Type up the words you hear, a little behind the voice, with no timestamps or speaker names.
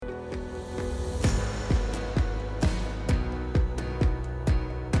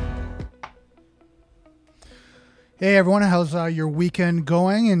Hey everyone, how's your weekend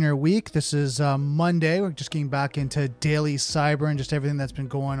going and your week? This is Monday. We're just getting back into daily cyber and just everything that's been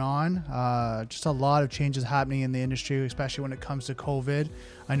going on. Just a lot of changes happening in the industry, especially when it comes to COVID.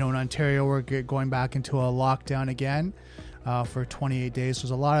 I know in Ontario we're going back into a lockdown again for 28 days. So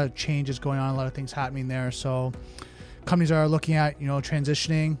there's a lot of changes going on, a lot of things happening there. So companies are looking at,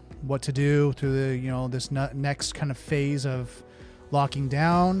 transitioning, what to do through the, this next kind of phase of locking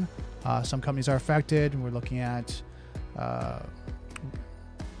down. Some companies are affected. We're looking at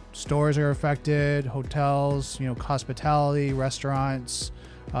stores are affected, hotels, hospitality, restaurants,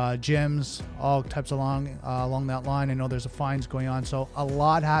 gyms, all types along that line. I know there's fines going on, so a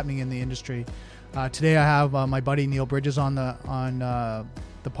lot happening in the industry. Today I have my buddy Neil Bridges on the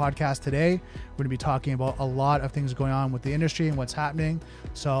podcast today. We're going to be talking about a lot of things going on with the industry and what's happening.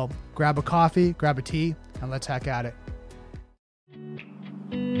 So grab a coffee, grab a tea, and let's hack at it.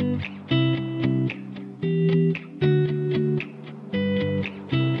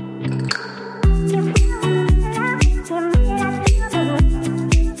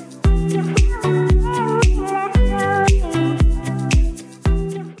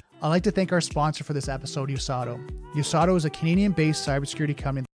 I'd like to thank our sponsor for this episode, Usado. Usado is a Canadian-based cybersecurity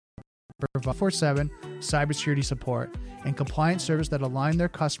company that provides 24/7 cybersecurity support and compliance service that align their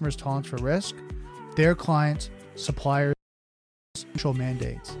customers' tolerance for risk, their clients, suppliers, and control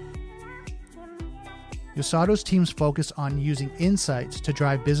mandates. Usado's teams focus on using insights to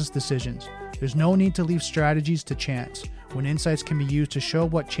drive business decisions. There's no need to leave strategies to chance, when insights can be used to show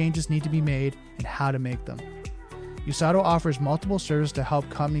what changes need to be made and how to make them. Usado offers multiple services to help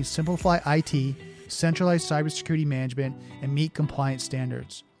companies simplify IT, centralize cybersecurity management, and meet compliance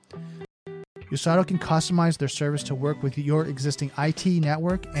standards. Usado can customize their service to work with your existing IT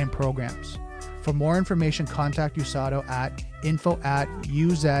network and programs. For more information, contact Usado at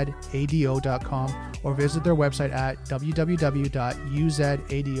info@uzado.com or visit their website at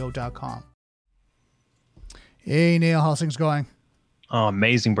www.uzado.com. Hey Neil, how's things going? Oh,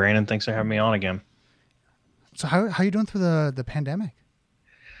 amazing, Brandon. Thanks for having me on again. So how are you doing through the pandemic?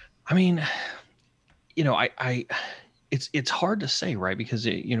 I mean, it's hard to say, right? Because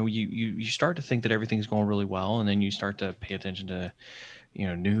you start to think that everything's going really well, and then you start to pay attention to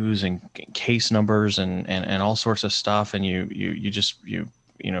news and case numbers and all sorts of stuff, and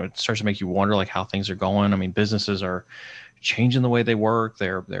it starts to make you wonder like how things are going. I mean, businesses are changing the way they work.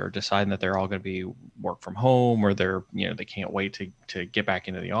 They're deciding that they're all going to be work from home, or they can't wait to get back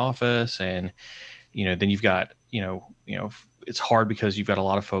into the office. And then you've got, it's hard because you've got a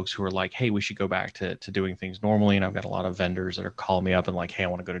lot of folks who are like, hey, we should go back to doing things normally. And I've got a lot of vendors that are calling me up and like, hey, I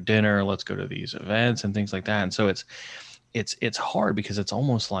want to go to dinner. Let's go to these events and things like that. And so it's hard because it's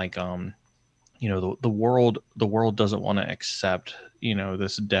almost like, the world doesn't want to accept,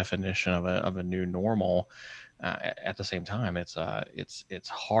 this definition of a new normal. At the same time, it's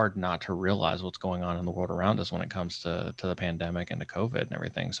hard not to realize what's going on in the world around us when it comes to the pandemic and to COVID and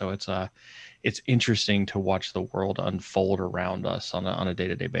everything. So it's interesting to watch the world unfold around us on a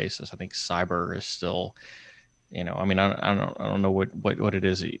day-to-day basis. I think cyber is still, I don't know what it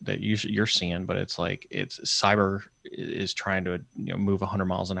is that you're seeing, but it's like cyber is trying to move 100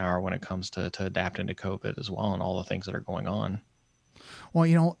 miles an hour when it comes to adapting to COVID as well and all the things that are going on.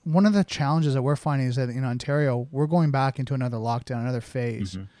 Well, one of the challenges that we're finding is that in Ontario, we're going back into another lockdown, another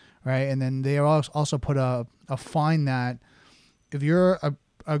phase, right? And then they also put a fine that if you're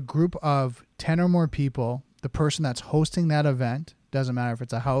a group of 10 or more people, the person that's hosting that event, doesn't matter if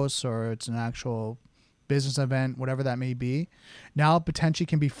it's a house or it's an actual business event, whatever that may be, now potentially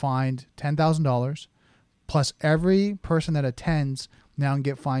can be fined $10,000, plus every person that attends now can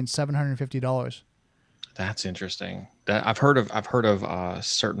get fined $750. That's interesting. That I've heard of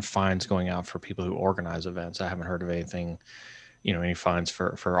certain fines going out for people who organize events. I haven't heard of anything, any fines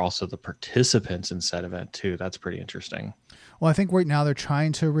for also the participants in said event too. That's pretty interesting. Well, I think right now they're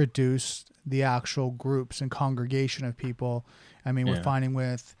trying to reduce the actual groups and congregation of people. I mean, we're finding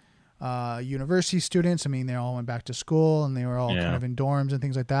with university students, they all went back to school and they were all kind of in dorms and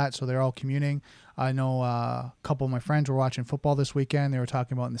things like that. So they're all communing. I know a couple of my friends were watching football this weekend. They were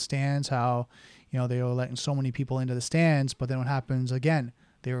talking about in the stands how, they were letting so many people into the stands, but then what happens again,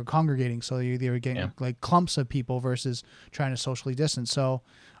 they were congregating. So they were getting like clumps of people versus trying to socially distance. So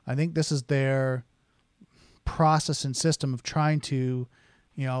I think this is their process and system of trying to,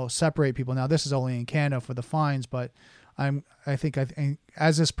 separate people. Now this is only in Canada for the fines, but I think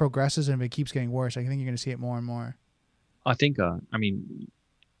as this progresses and if it keeps getting worse, I think you're going to see it more and more. I think, I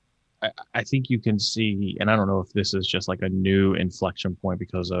think you can see, and I don't know if this is just like a new inflection point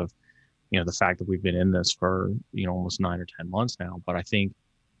because of, the fact that we've been in this for, almost 9 or 10 months now. But I think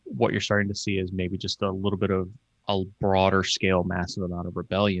what you're starting to see is maybe just a little bit of a broader scale, massive amount of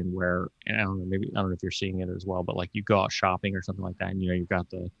rebellion where, and I don't know, maybe, I don't know if you're seeing it as well, but like you go out shopping or something like that, and you've got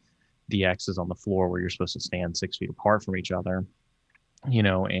the X's on the floor where you're supposed to stand 6 feet apart from each other,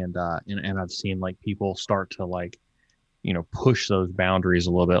 and I've seen like people start to like, push those boundaries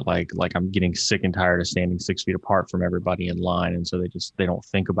a little bit, like I'm getting sick and tired of standing 6 feet apart from everybody in line, and so they don't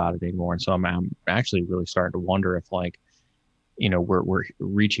think about it anymore. And so I'm actually really starting to wonder if like, we're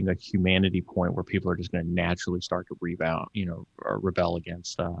reaching a humanity point where people are just going to naturally start to rebound, or rebel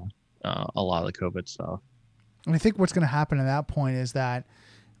against a lot of the COVID stuff. And I think what's going to happen at that point is that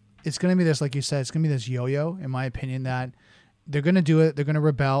it's going to be this, like you said, it's going to be this yo-yo, in my opinion, that they're going to do it, they're going to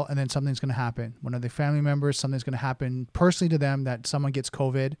rebel, and then something's going to happen. One of their family members, something's going to happen personally to them, that someone gets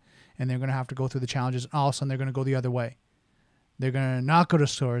COVID, and they're going to have to go through the challenges. And all of a sudden, they're going to go the other way. They're going to not go to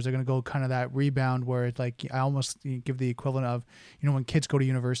stores. They're going to go kind of that rebound where it's like, I almost give the equivalent of, when kids go to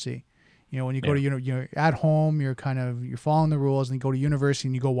university. When you go to, you're at home, you're following the rules, and you go to university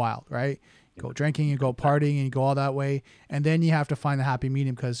and you go wild, right? You go drinking, you go partying, and you go all that way. And then you have to find the happy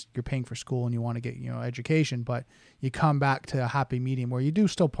medium because you're paying for school and you want to get, education. But you come back to a happy medium where you do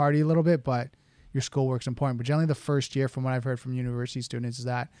still party a little bit, but your schoolwork's important. But generally the first year, from what I've heard from university students, is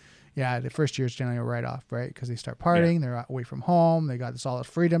that, the first year is generally a write-off, right? Because they start partying, they're away from home, they got this all this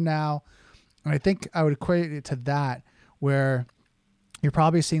freedom now. And I think I would equate it to that, where you're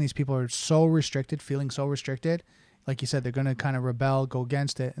probably seeing these people are so restricted, feeling so restricted. Like you said, they're going to kind of rebel, go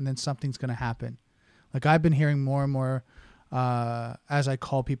against it, and then something's going to happen. Like I've been hearing more and more as I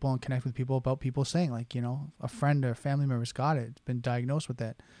call people and connect with people about people saying like, a friend or family member's got it, been diagnosed with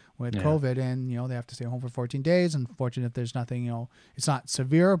COVID, and, they have to stay home for 14 days. And fortunate if there's nothing, it's not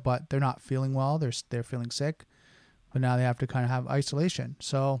severe, but they're not feeling well. They're feeling sick, but now they have to kind of have isolation.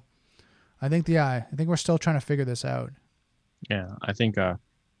 So I think we're still trying to figure this out. Yeah. I think,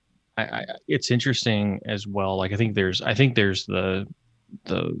 it's interesting as well. Like, I think there's the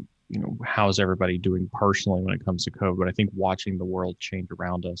how's everybody doing personally when it comes to COVID. But I think watching the world change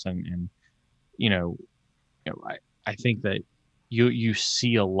around us, and I think that you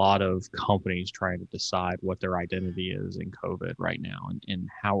see a lot of companies trying to decide what their identity is in COVID right now, and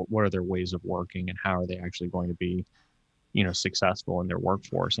what are their ways of working, and how are they actually going to be, successful in their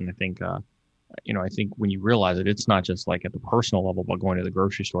workforce. And I think, I think when you realize it, it's not just like at the personal level, but going to the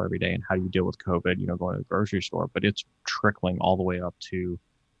grocery store every day and how do you deal with COVID, going to the grocery store, but it's trickling all the way up to,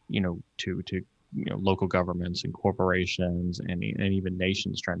 to local governments and corporations and even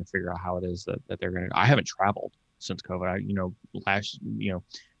nations trying to figure out how it is that they're going to. I haven't traveled since COVID.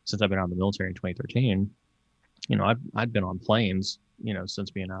 Since I've been out of the military in 2013, I'd been on planes,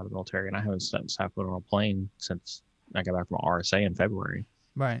 since being out of the military, and I haven't sat foot on a plane since I got back from RSA in February.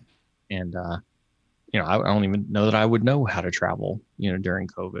 Right. And, I don't even know that I would know how to travel, during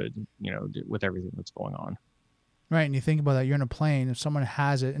COVID, with everything that's going on. Right. And you think about that, you're in a plane, if someone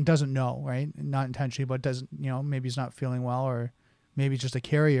has it and doesn't know, right? Not intentionally, but doesn't, maybe he's not feeling well, or maybe it's just a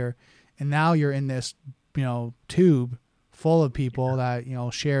carrier. And now you're in this, tube full of people that,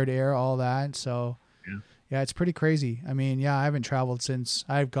 shared air, all that. So yeah, it's pretty crazy. I mean, I haven't traveled since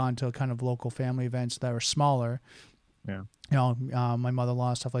I've gone to kind of local family events that were smaller. Yeah. My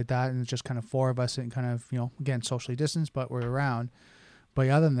mother-in-law, stuff like that. And it's just kind of four of us and kind of, again, socially distanced, but we're around. But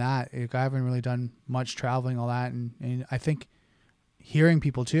other than that, I haven't really done much traveling, all that. And I think hearing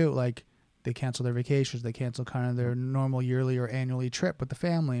people too, like they cancel their vacations, they cancel kind of their normal yearly or annually trip with the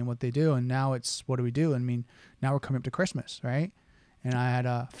family and what they do. And now it's, what do we do? I mean, now we're coming up to Christmas, right? And I had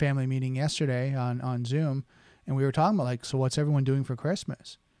a family meeting yesterday on Zoom, and we were talking about like, so what's everyone doing for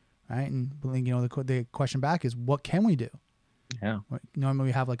Christmas? Right. And, the question back is, what can we do? Yeah. Normally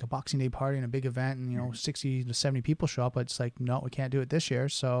we have like a Boxing Day party and a big event, and 60 to 70 people show up, but it's like, no, we can't do it this year.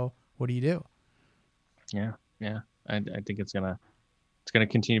 So what do you do? Yeah. I think it's gonna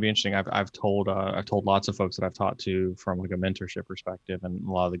continue to be interesting. I've told lots of folks that I've talked to from like a mentorship perspective, and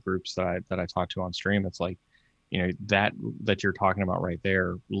a lot of the groups that I talk to on stream, it's like, that you're talking about right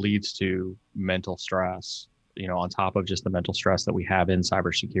there leads to mental stress, on top of just the mental stress that we have in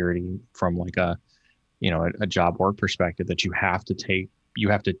cybersecurity from like a job work perspective, that you have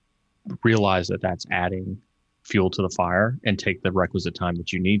to realize that that's adding fuel to the fire and take the requisite time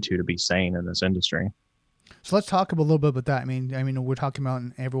that you need to be sane in this industry. So let's talk a little bit about that. I mean, we're talking about,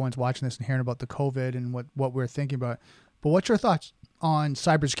 and everyone's watching this and hearing about the COVID and what we're thinking about, but what's your thoughts on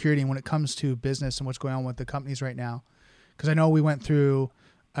cybersecurity and when it comes to business and what's going on with the companies right now? Because I know we went through,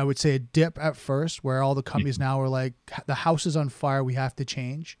 I would say, a dip at first where all the companies now were like, the house is on fire, we have to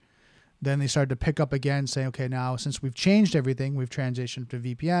change. Then they started to pick up again, saying, okay, now since we've changed everything, we've transitioned to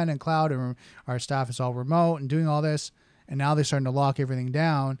VPN and cloud, and our staff is all remote and doing all this. And now they're starting to lock everything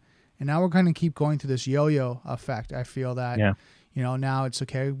down. And now we're going to keep going through this yo-yo effect. I feel that, now it's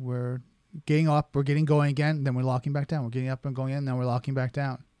okay. We're getting up, we're getting going again, then we're locking back down. We're getting up and going in, then we're locking back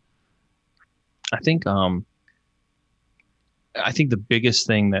down. I think the biggest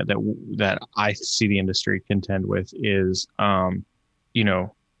thing that I see the industry contend with is,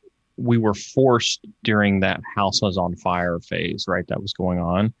 we were forced during that house was on fire phase, right? That was going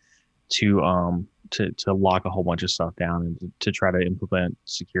on to lock a whole bunch of stuff down and to try to implement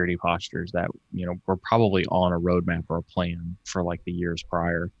security postures that, were probably on a roadmap or a plan for like the years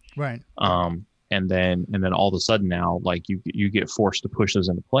prior. Right. And then all of a sudden now, like you get forced to push those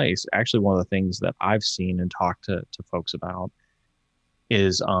into place. Actually, one of the things that I've seen and talked to folks about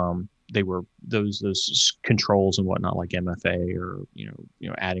is they were those controls and whatnot, like MFA or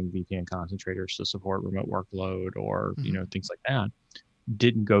adding VPN concentrators to support remote workload or things like that,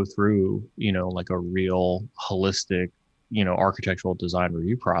 didn't go through like a real holistic architectural design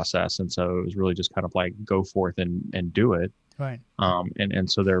review process, and so it was really just kind of like go forth and do it. Right.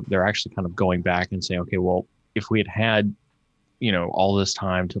 And so they're actually kind of going back and saying, okay, well, if we had all this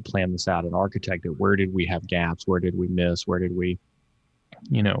time to plan this out and architect it, where did we have gaps? Where did we miss? Where did we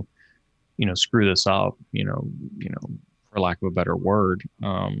screw this up, for lack of a better word.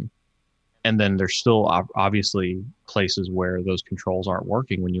 And then there's still obviously places where those controls aren't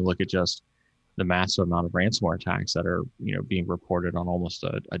working when you look at just the massive amount of ransomware attacks that are, being reported on almost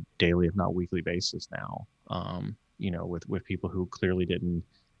a daily, if not weekly basis now, with people who clearly didn't,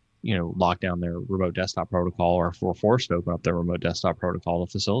 lock down their remote desktop protocol or were forced to open up their remote desktop protocol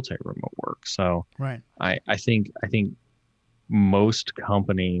to facilitate remote work. So right. I think most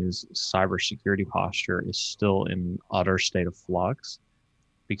companies' cybersecurity posture is still in utter state of flux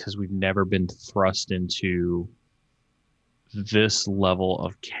because we've never been thrust into this level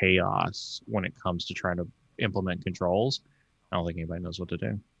of chaos when it comes to trying to implement controls. I don't think anybody knows what to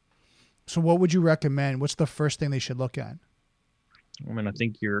do. So what would you recommend? What's the first thing they should look at? I mean, I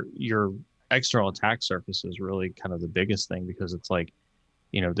think your external attack surface is really kind of the biggest thing because it's like,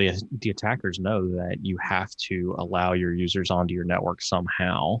 the attackers know that you have to allow your users onto your network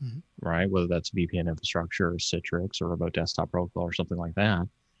somehow, right? Whether that's VPN infrastructure or Citrix or remote desktop protocol or something like that.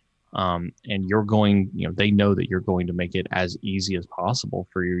 And you're going, they know that you're going to make it as easy as possible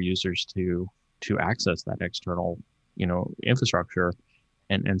for your users to access that external, infrastructure.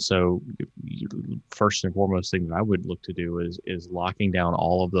 And so first and foremost thing that I would look to do is locking down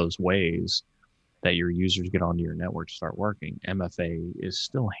all of those ways that your users get onto your network to start working. MFA is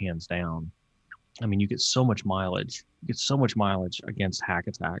still hands down. I mean, you get so much mileage. Against hack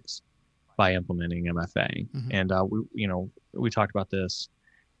attacks by implementing MFA. And we talked about this.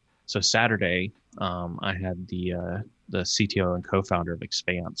 So Saturday, I had the CTO and co-founder of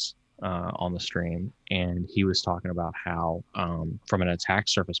Expanse on the stream, and he was talking about how, from an attack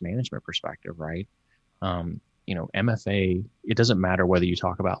surface management perspective, right? MFA, it doesn't matter whether you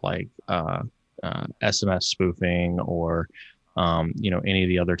talk about like SMS spoofing or any of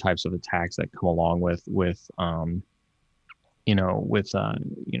the other types of attacks that come along with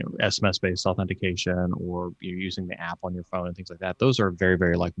SMS based authentication or you're using the app on your phone and things like that. Those are very,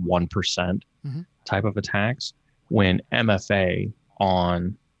 very like 1% type of attacks, when MFA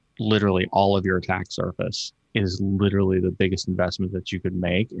on literally all of your attack surface is literally the biggest investment that you could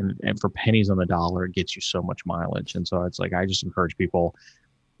make. And for pennies on the dollar, it gets you so much mileage. And so it's like, I just encourage people,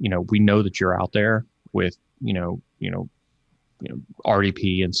 we know that you're out there with,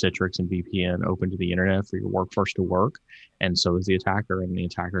 RDP and Citrix and VPN open to the internet for your workforce to work. And so is the attacker, and the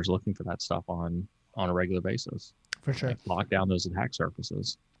attacker is looking for that stuff on a regular basis. For sure. Like lock down those attack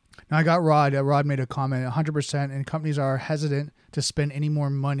surfaces. Now I got Rod. Rod made a comment, 100%, and companies are hesitant to spend any more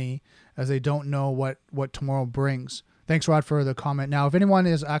money as they don't know what tomorrow brings. Thanks, Rod, for the comment. Now, if anyone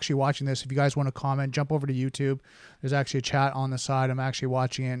is actually watching this, if you guys want to comment, jump over to YouTube. There's actually a chat on the side. I'm actually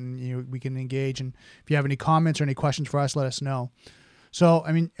watching it, and we can engage. And if you have any comments or any questions for us, let us know. So,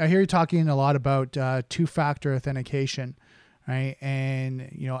 I mean, I hear you talking a lot about two-factor authentication, right? And,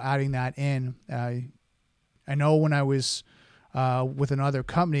 adding that in. I know when I was with another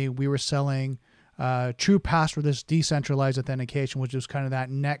company, we were selling true passwordless decentralized authentication, which was kind of that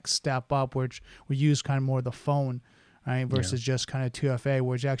next step up, which we use kind of more the phone, right? Versus just kind of 2FA,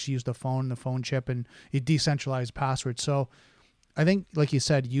 where you actually use the phone chip, and you decentralize passwords. So I think, like you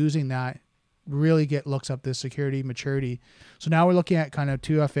said, using that really looks up the security maturity. So now we're looking at kind of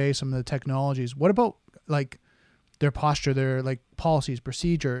 2FA, some of the technologies. What about like their posture, their like policies,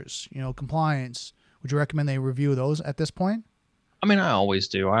 procedures, compliance? Would you recommend they review those at this point? I mean, I always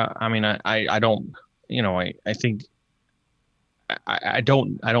do. I don't, I think I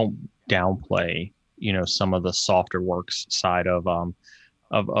don't downplay, some of the softer works side of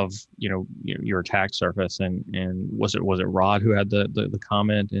of your attack surface. And was it Rod who had the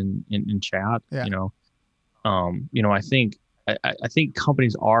comment in chat? Yeah. I think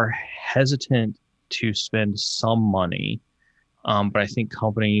companies are hesitant to spend some money, but I think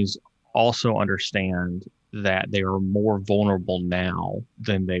companies also understand that they are more vulnerable now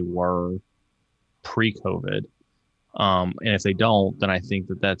than they were pre-COVID. And if they don't, then I think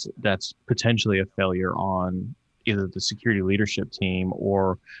that's potentially a failure on either the security leadership team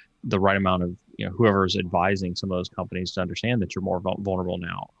or the right amount of whoever is advising some of those companies to understand that you're more vulnerable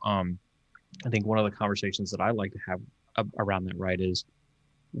now. I think one of the conversations that I like to have around that, right, is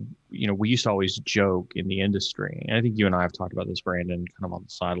we used to always joke in the industry, and I think you and I have talked about this, Brandon, kind of on the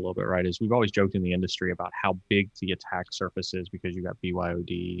side a little bit, right, is we've always joked in the industry about how big the attack surface is because you got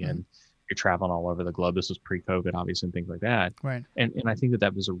BYOD and you're traveling all over the globe. This was pre-COVID, obviously, and things like that. Right. And I think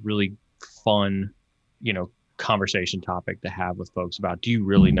that was a really fun, conversation topic to have with folks about, do you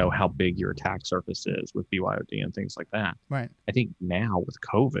really know how big your attack surface is with BYOD and things like that? Right. I think now with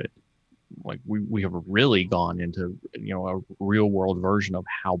COVID, like we have really gone into a real world version of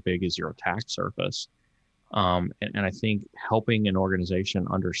how big is your attack surface, and I think helping an organization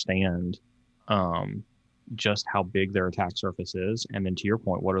understand just how big their attack surface is, and then to your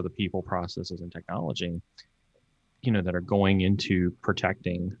point, what are the people, processes, and technology that are going into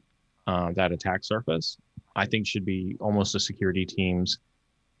protecting that attack surface, I think should be almost a security team's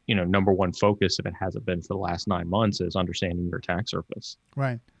number one focus, if it hasn't been for the last 9 months, is understanding your attack surface.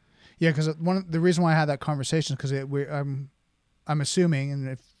 Right. Yeah, because the reason why I had that conversation is because I'm assuming,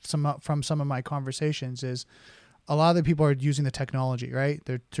 and from some of my conversations, is a lot of the people are using the technology, right?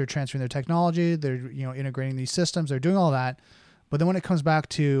 They're transferring their technology, they're integrating these systems, they're doing all that, but then when it comes back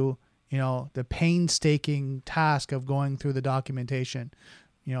to the painstaking task of going through the documentation,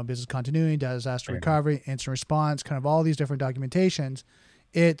 business continuity, disaster recovery, instant response, kind of all these different documentations,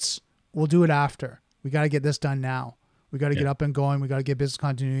 we'll do it after. We got to get this done now. We got to get up and going. We got to get business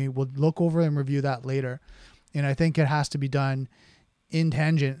continuity. We'll look over and review that later. And I think it has to be done in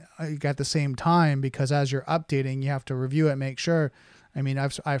tangent at the same time, because as you're updating, you have to review it, make sure. I mean,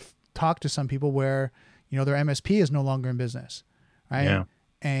 I've talked to some people where, their MSP is no longer in business, right? Yeah.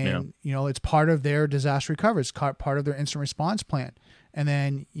 And, it's part of their disaster recovery. It's part of their instant response plan. And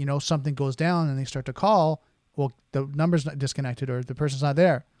then, something goes down and they start to call, well, the number's not disconnected or the person's not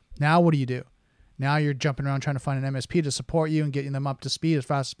there. Now what do you do? Now you're jumping around trying to find an MSP to support you and getting them up to speed as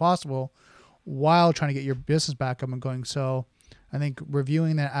fast as possible while trying to get your business back up and going. So I think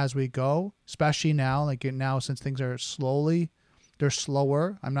reviewing that as we go, especially now, since things are they're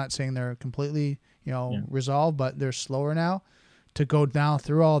slower. I'm not saying they're completely, resolved, but they're slower now, to go down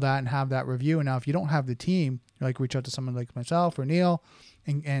through all that and have that review. And now if you don't have the team, reach out to someone like myself or Neil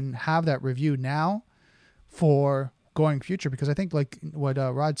and have that review now for going future. Because I think like what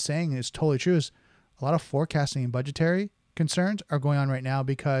Rod's saying is totally true, is a lot of forecasting and budgetary concerns are going on right now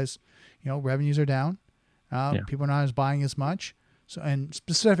because, revenues are down. People are not as buying as much. So in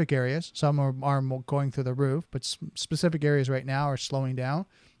specific areas, some are going through the roof, but specific areas right now are slowing down.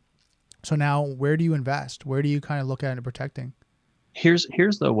 So now where do you invest? Where do you kind of look at it protecting? Here's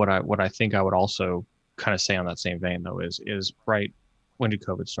what I think I would also kind of say on that same vein though is right. When did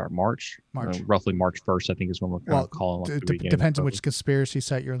COVID start? March. Roughly March 1st, I think, is when we're kind of calling. Depends on which conspiracy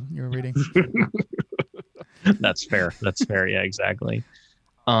site you're reading. That's fair. Yeah, exactly.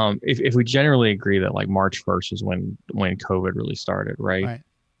 If we generally agree that like March 1st is when COVID really started, right?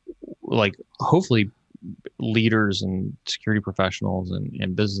 Like hopefully leaders and security professionals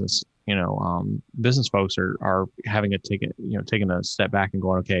and business, business folks are having taking a step back and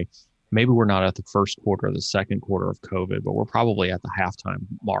going, okay, maybe we're not at the first quarter or the second quarter of COVID, but we're probably at the halftime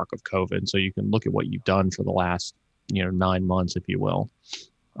mark of COVID. So you can look at what you've done for the last, 9 months, if you will,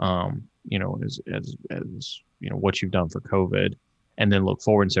 as what you've done for COVID, and then look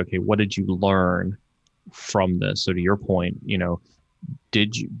forward and say, okay, what did you learn from this? So to your point,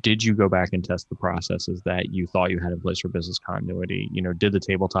 did you go back and test the processes that you thought you had in place for business continuity? Did the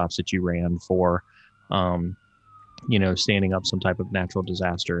tabletops that you ran for, standing up some type of natural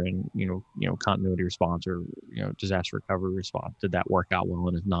disaster and, continuity response or, disaster recovery response, did that work out well?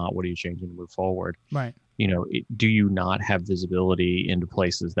 And if not, what are you changing to move forward? Right. Do you not have visibility into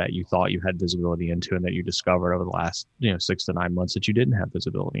places that you thought you had visibility into and that you discovered over the last, 6 to 9 months that you didn't have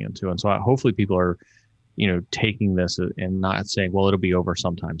visibility into? And so hopefully people are, taking this and not saying, well, it'll be over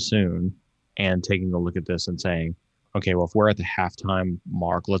sometime soon, and taking a look at this and saying, okay, well, if we're at the halftime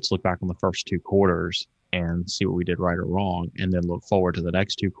mark, let's look back on the first 2 quarters and see what we did right or wrong, and then look forward to the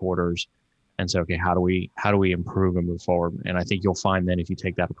next 2 quarters and say, okay, how do we improve and move forward? And I think you'll find then if you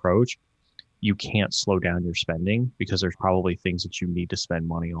take that approach, you can't slow down your spending because there's probably things that you need to spend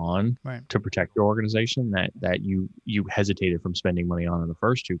money on Right. to protect your organization that you hesitated from spending money on in the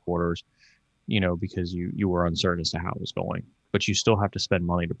first 2 quarters, because you were uncertain as to how it was going. But you still have to spend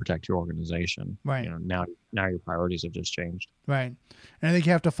money to protect your organization. Right. Now your priorities have just changed. Right. And I think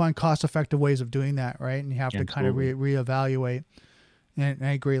you have to find cost-effective ways of doing that, right? And you have to kind of reevaluate. And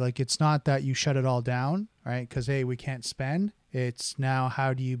I agree. Like, it's not that you shut it all down, right? Because, hey, we can't spend. It's now,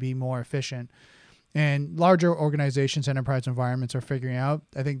 how do you be more efficient? And larger organizations, enterprise environments are figuring out.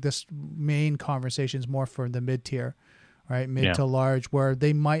 I think this main conversation is more for the mid-tier, right? Mid to large, where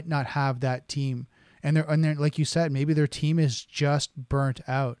they might not have that team. And they're like you said, maybe their team is just burnt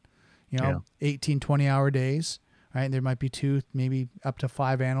out, 18, 20-hour days, right? And there might be 2, maybe up to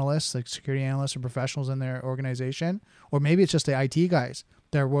 5 analysts, like security analysts or professionals in their organization. Or maybe it's just the IT guys.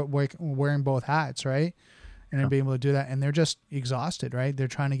 They're wearing both hats, right? And they're being able to do that. And they're just exhausted, right? They're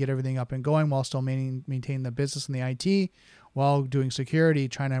trying to get everything up and going while still maintain the business and the IT, while doing security,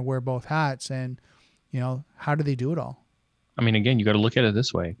 trying to wear both hats. And, how do they do it all? I mean, again, you got to look at it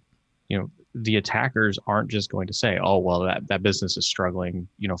this way. The attackers aren't just going to say, oh, well, that business is struggling,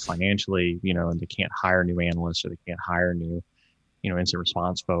 financially, and they can't hire new analysts, or they can't hire new, incident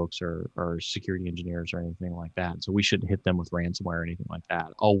response folks or security engineers or anything like that. So we shouldn't hit them with ransomware or anything like that.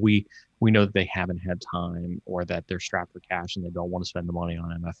 Oh, we know that they haven't had time, or that they're strapped for cash and they don't want to spend the money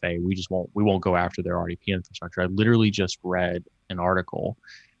on MFA. We won't go after their RDP infrastructure. I literally just read an article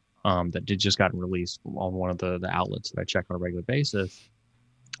that just gotten released on one of the outlets that I check on a regular basis,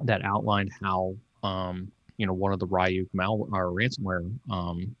 that outlined how, one of the Ryuk ransomware,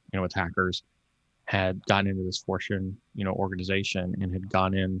 attackers had gotten into this Fortune, organization, and had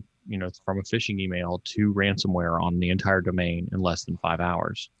gone in, from a phishing email to ransomware on the entire domain in less than 5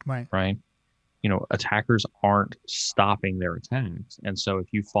 hours. Right. Attackers aren't stopping their attacks. And so if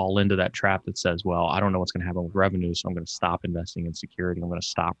you fall into that trap that says, well, I don't know what's going to happen with revenue, so I'm going to stop investing in security, I'm going to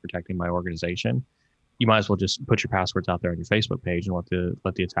stop protecting my organization, you might as well just put your passwords out there on your Facebook page and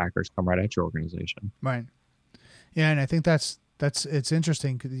let the attackers come right at your organization. Right. Yeah, and I think it's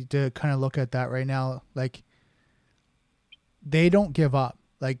interesting to kind of look at that right now. Like, they don't give up.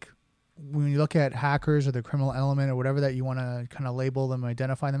 Like, when you look at hackers or the criminal element or whatever that you want to kind of label them,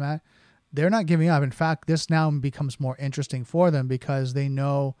 identify them at, they're not giving up. In fact, this now becomes more interesting for them because they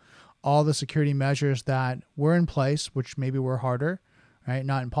know all the security measures that were in place, which maybe were harder, right?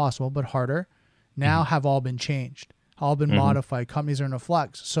 Not impossible, but harder, now have all been changed, all been modified. Companies are in a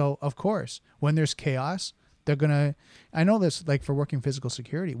flux. So, of course, when there's chaos, they're going to, I know this, like, for working physical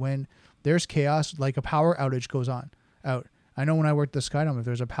security, when there's chaos, like a power outage goes out. I know when I worked at the Skydome, if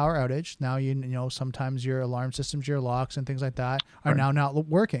there's a power outage, now, sometimes your alarm systems, your locks and things like that are now not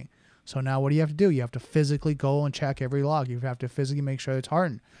working. So now what do you have to do? You have to physically go and check every log. You have to physically make sure it's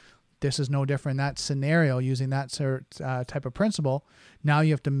hardened. This is no different in that scenario, using that type of principle. Now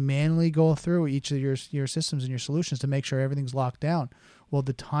you have to manually go through each of your systems and your solutions to make sure everything's locked down. Well,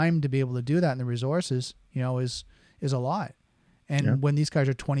 the time to be able to do that and the resources, is a lot. And when these guys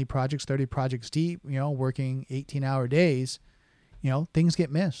are 20 projects, 30 projects deep, working 18-hour days, things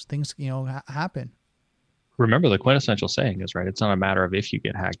get missed. Things, happen. Remember, the quintessential saying is, right, it's not a matter of if you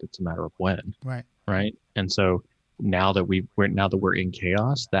get hacked, it's a matter of when. Right. And so now that we're in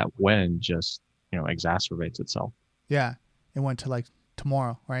chaos, that when just, exacerbates itself. Yeah. It went to like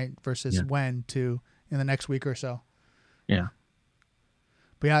tomorrow, right? Versus when to in the next week or so. Yeah.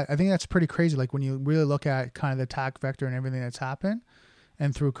 But yeah, I think that's pretty crazy. Like, when you really look at kind of the attack vector and everything that's happened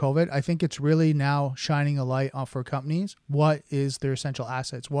and through COVID, I think it's really now shining a light on for companies. What is their essential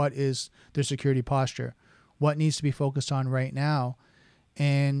assets? What is their security posture? What needs to be focused on right now?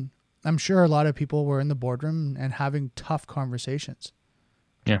 And I'm sure a lot of people were in the boardroom and having tough conversations.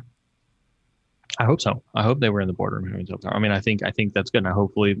 Yeah. I hope so. I hope they were in the boardroom having tough. I mean, I think that's good. And I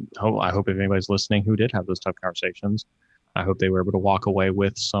hope if anybody's listening who did have those tough conversations, I hope they were able to walk away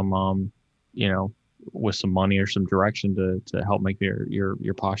with some, with some money or some direction to help make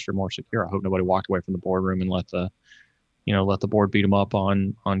your posture more secure. I hope nobody walked away from the boardroom and let the board beat them up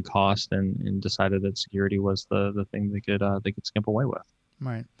on cost and decided that security was the thing they could skimp away with.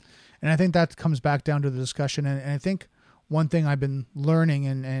 Right. And I think that comes back down to the discussion. And I think one thing I've been learning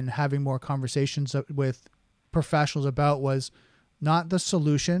and having more conversations with professionals about was not the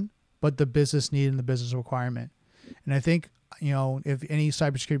solution, but the business need and the business requirement. And I think, if any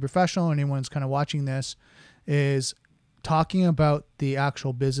cybersecurity professional or anyone's kind of watching this is talking about the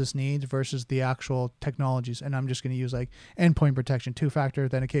actual business needs versus the actual technologies. And I'm just going to use like endpoint protection, 2-factor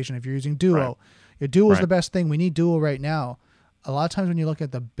authentication. If you're using Duo, your Duo is the best thing. We need Duo right now. A lot of times when you look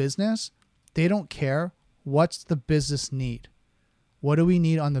at the business, they don't care what's the business need. What do we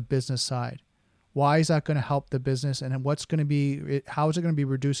need on the business side? Why is that going to help the business? And what's going to be, how is it going to be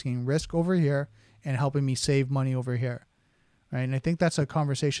reducing risk over here and helping me save money over here? Right. And I think that's a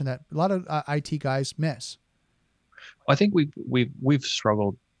conversation that a lot of IT guys miss. Well, I think we've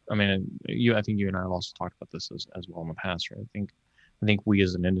struggled. I mean, I think you and I have also talked about this as well in the past, right? I think we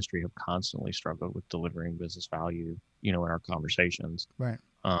as an industry have constantly struggled with delivering business value, in our conversations. Right.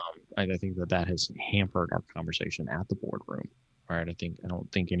 I think that has hampered our conversation at the boardroom. Right. I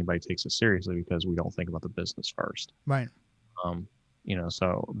don't think anybody takes it seriously because we don't think about the business first. Right.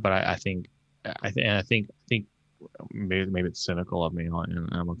 But I think maybe it's cynical of me, and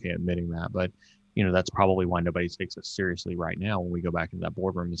I'm okay admitting that, but that's probably why nobody takes us seriously right now when we go back into that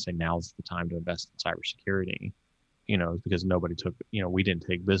boardroom and say now's the time to invest in cybersecurity. Because nobody took, we didn't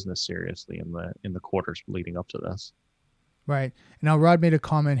take business seriously in the quarters leading up to this. Right. Now, Rod made a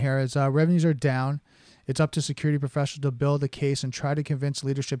comment here as revenues are down. It's up to security professionals to build a case and try to convince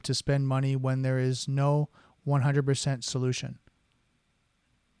leadership to spend money when there is no 100% solution.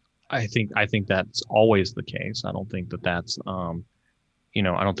 I think that's always the case. I don't think that's, I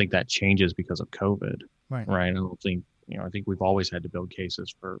don't think that changes because of COVID. Right. Right. I don't think, I think we've always had to build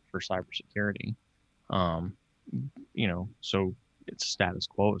cases for cybersecurity. So it's status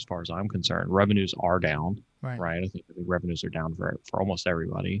quo as far as I'm concerned. Revenues are down. Right. I think revenues are down for almost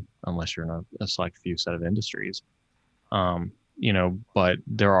everybody, unless you're in a select few set of industries. But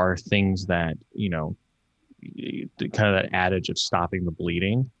there are things that, kind of that adage of stopping the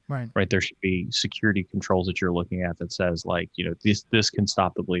bleeding. Right. There should be security controls that you're looking at that says this can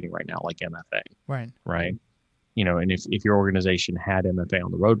stop the bleeding right now, like MFA. Right. And if your organization had MFA on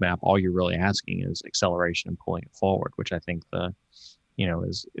the roadmap, all you're really asking is acceleration and pulling it forward, which I think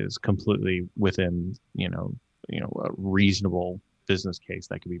is completely within, a reasonable business case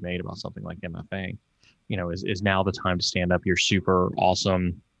that could be made about something like MFA. Is now the time to stand up your super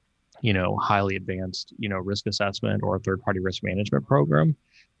awesome, highly advanced, risk assessment or a third-party risk management program.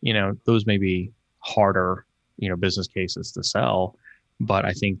 Those may be harder, business cases to sell. But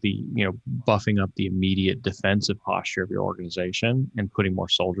I think buffing up the immediate defensive posture of your organization and putting more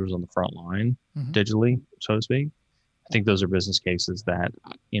soldiers on the front line digitally, so to speak, I think those are business cases that,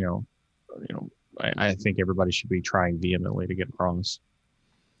 I think everybody should be trying vehemently to get across.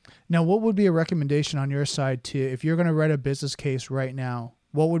 Now, what would be a recommendation on your side if you're going to write a business case right now,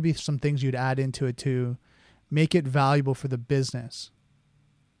 what would be some things you'd add into it to make it valuable for the business?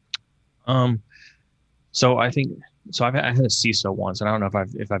 So I think, I had a CISO once, and I don't know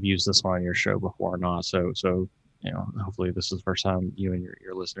if I've used this one on your show before or not. So hopefully this is the first time you and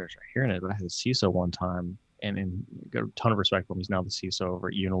your listeners are hearing it. But I had a CISO one time, and got a ton of respect for him. He's now the CISO over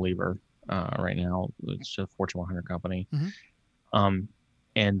at Unilever right now. It's a Fortune 100 company.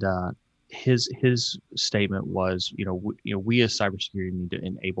 His statement was, we as cybersecurity need to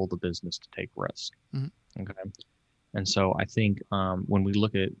enable the business to take risk. Okay. And so I think when we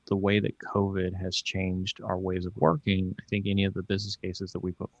look at the way that COVID has changed our ways of working, I think any of the business cases that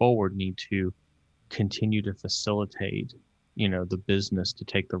we put forward need to continue to facilitate, the business to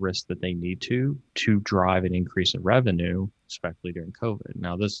take the risk that they need to drive an increase in revenue, especially during COVID.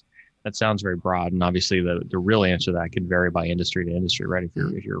 Now, that sounds very broad, and obviously the real answer to that can vary by industry to industry, right?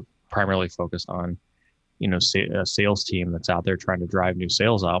 If you're primarily focused on, a sales team that's out there trying to drive new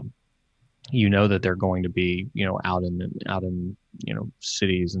sales up, that they're going to be, out in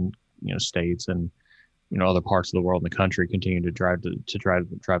cities and, states and, other parts of the world and the country continue to drive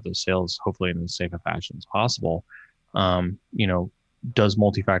those sales, hopefully in as safe a fashion as possible. Does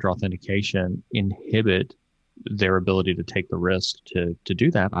multi-factor authentication inhibit their ability to take the risk to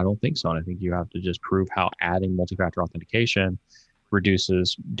do that? I don't think so. And I think you have to just prove how adding multi-factor authentication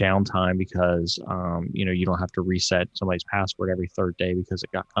reduces downtime because, you don't have to reset somebody's password every third day because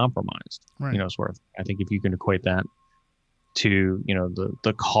it got compromised. Right. I think if you can equate that to,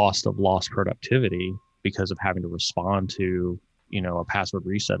 the cost of lost productivity because of having to respond to, a password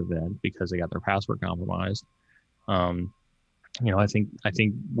reset event because they got their password compromised. I think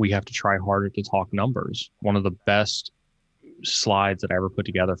we have to try harder to talk numbers. One of the best slides that I ever put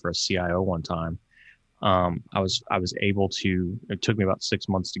together for a CIO one time, I was able to, it took me about 6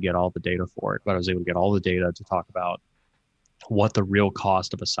 months to get all the data for it, but I was able to get all the data to talk about what the real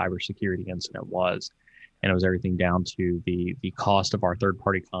cost of a cybersecurity incident was. And it was everything down to the cost of our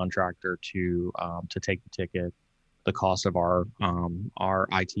third-party contractor to take the ticket, the cost of our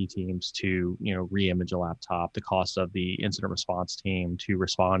IT teams to, re-image a laptop, the cost of the incident response team to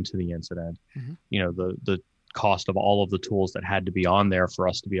respond to the incident, the cost of all of the tools that had to be on there for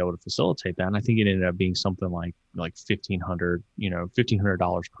us to be able to facilitate that. And I think it ended up being something like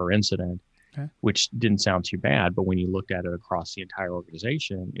 $1,500 per incident. which didn't sound too bad. But when you looked at it across the entire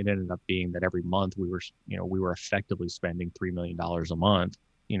organization, it ended up being that every month we were effectively spending $3 million a month,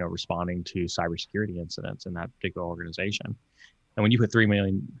 responding to cybersecurity incidents in that particular organization. And when you put $3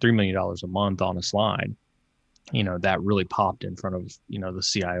 million a month on a slide, that really popped in front of, the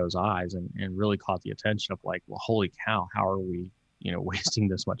CIO's eyes and really caught the attention of like, well, holy cow, how are we, wasting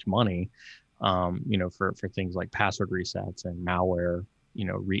this much money, for things like password resets and malware,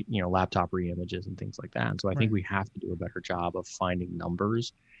 laptop reimages and things like that. And so I think we have to do a better job of finding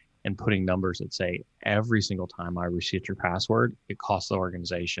numbers and putting numbers that say every single time I reset your password, it costs the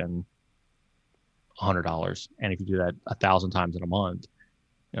organization $100. And if you do that 1,000 times in a month,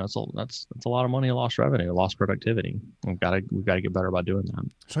 that's a lot of money, lost revenue, lost productivity. We've got to get better about doing that.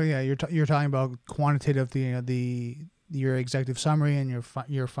 So yeah, you're talking about quantitative, your executive summary and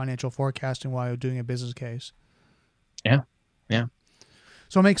your financial forecasting while you're doing a business case. Yeah.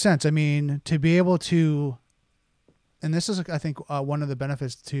 So it makes sense. I mean, to be able to, and this is, I think, one of the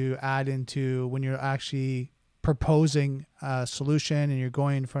benefits to add into when you're actually proposing a solution and you're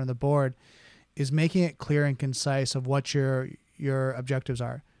going in front of the board, is making it clear and concise of what your objectives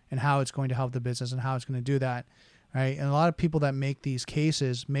are and how it's going to help the business and how it's going to do that, right? And a lot of people that make these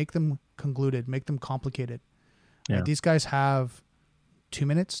cases make them convoluted, make them complicated. Yeah. Right? These guys have 2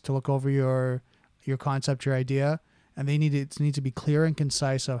 minutes to look over your concept, your idea, and it needs to be clear and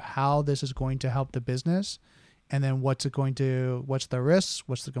concise of how this is going to help the business, and then what's the risks,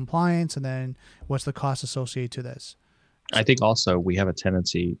 what's the compliance, and then what's the cost associated to this. I think also we have a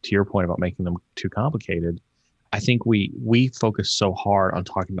tendency, to your point about making them too complicated, I think we focus so hard on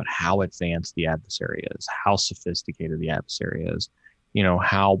talking about how advanced the adversary is, how sophisticated the adversary is,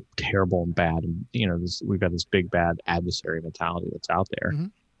 how terrible and bad, and we've got this big bad adversary mentality that's out there. Mm-hmm.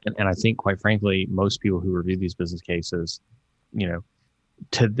 And I think, quite frankly, most people who review these business cases,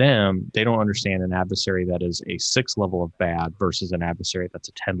 to them, they don't understand an adversary that is a 6 level of bad versus an adversary that's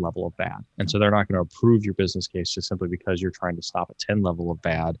a 10 level of bad. And so they're not going to approve your business case just simply because you're trying to stop a 10 level of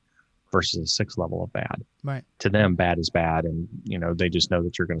bad versus a 6 level of bad. Right. To them, bad is bad. And, they just know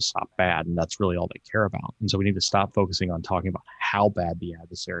that you're going to stop bad. And that's really all they care about. And so we need to stop focusing on talking about how bad the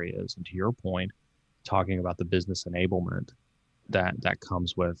adversary is. And to your point, talking about the business enablement that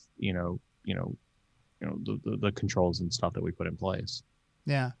comes with, the controls and stuff that we put in place.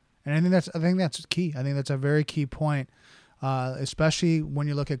 Yeah. And I think that's key. I think that's a very key point, especially when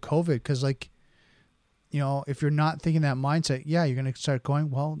you look at COVID, because if you're not thinking that mindset, yeah, you're going to start going,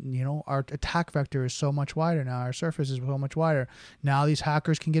 well, our attack vector is so much wider now. Our surface is so much wider. Now these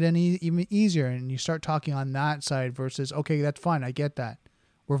hackers can get in even easier. And you start talking on that side versus, okay, that's fine. I get that.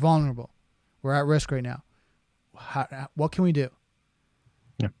 We're vulnerable. We're at risk right now. What can we do?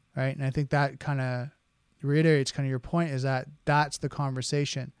 Yeah. Right. And I think that kind of reiterates kind of your point, is that's the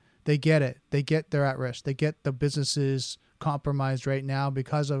conversation. They get it. They get they're at risk. They get the business is compromised right now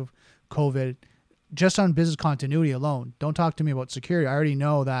because of COVID. Just on business continuity alone. Don't talk to me about security. I already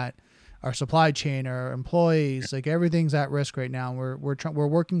know that our supply chain, our employees, like everything's at risk right now. We're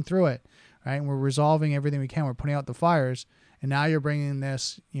working through it, right? And we're resolving everything we can. We're putting out the fires. And now you're bringing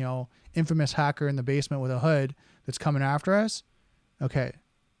this, infamous hacker in the basement with a hood that's coming after us. Okay.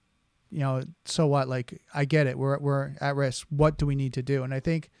 So what? Like, I get it. We're at risk. What do we need to do? And I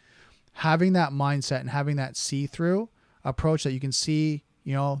think having that mindset and having that see-through approach that you can see,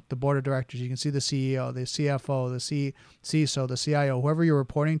 the board of directors, you can see the CEO, the CFO, the CISO, the CIO, whoever you're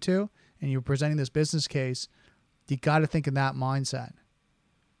reporting to, and you're presenting this business case, you got to think in that mindset.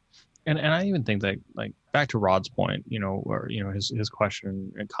 And I even think that, like, back to Rod's point, or his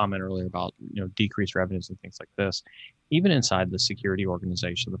question and comment earlier about decreased revenues and things like this, even inside the security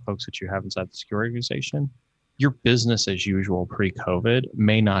organization, the folks that you have inside the security organization, your business as usual pre-COVID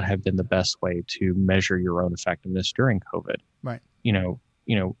may not have been the best way to measure your own effectiveness during COVID. Right.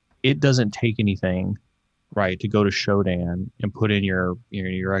 It doesn't take anything, right, to go to Shodan and put in your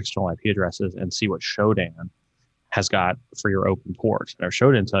external IP addresses and see what Shodan has got for your open ports. Now,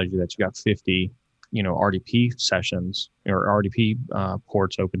 Shodan tells you that you got 50, RDP sessions or RDP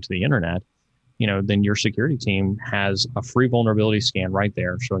ports open to the internet. Then your security team has a free vulnerability scan right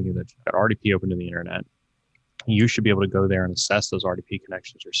there showing you that you've got RDP open to the internet. You should be able to go there and assess those RDP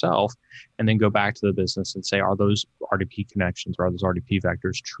connections yourself, and then go back to the business and say, are those RDP connections or are those RDP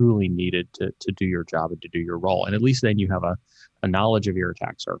vectors truly needed to do your job and to do your role? And at least then you have a knowledge of your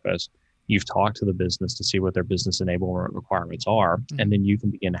attack surface. You've talked to the business to see what their business enablement requirements are, and then you can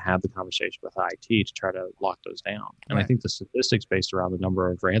begin to have the conversation with IT to try to lock those down. And I think the statistics based around the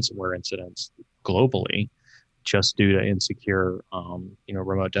number of ransomware incidents globally, just due to insecure,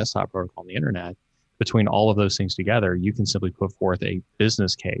 remote desktop protocol on the internet, between all of those things together, you can simply put forth a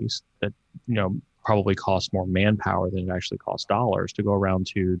business case that, probably costs more manpower than it actually costs dollars to go around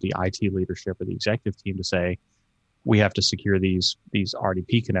to the IT leadership or the executive team to say, we have to secure these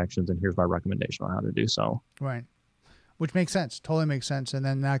RDP connections, and here's my recommendation on how to do so. Right. Which makes sense. Totally makes sense. And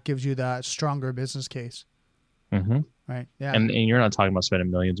then that gives you that stronger business case. Mm-hmm. Right. Yeah. And you're not talking about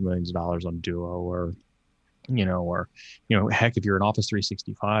spending millions and millions of dollars on Duo or heck, if you're an Office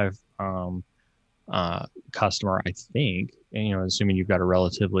 365 customer, I think, assuming you've got a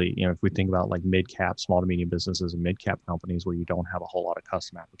relatively, if we think about like mid-cap, small to medium businesses and mid-cap companies where you don't have a whole lot of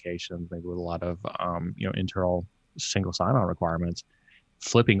custom applications, maybe with a lot of, internal single sign-on requirements,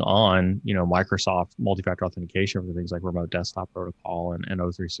 flipping on, Microsoft multi-factor authentication for things like remote desktop protocol and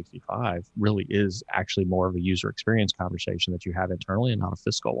O365 really is actually more of a user experience conversation that you have internally and not a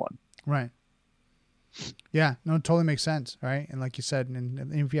fiscal one. Right. Yeah, no, it totally makes sense, right? And like you said,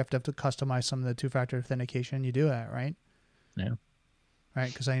 and if you have to customize some of the two-factor authentication, you do that, right? Yeah.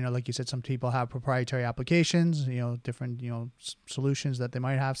 Right, because like you said, some people have proprietary applications, different, solutions that they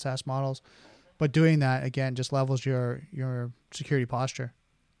might have, SaaS models, but doing that again just levels your security posture.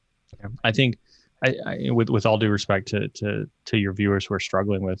 Yeah. I think, with all due respect to your viewers who are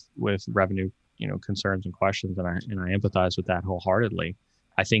struggling with revenue, concerns and questions, and I empathize with that wholeheartedly.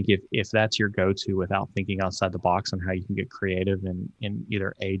 I think if that's your go-to without thinking outside the box on how you can get creative in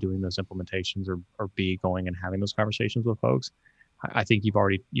either A, doing those implementations or B, going and having those conversations with folks, I think you've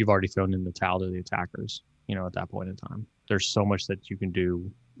already thrown in the towel to the attackers, at that point in time. There's so much that you can do,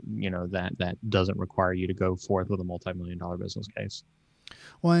 that doesn't require you to go forth with a multi-million-dollar business case.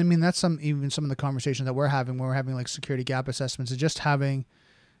 Well, I mean, that's even some of the conversations that we're having when we're having like security gap assessments, is just having,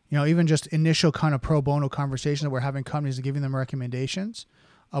 even just initial kind of pro bono conversations that we're having companies and giving them recommendations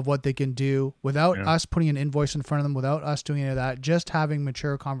of what they can do without us putting an invoice in front of them, without us doing any of that, just having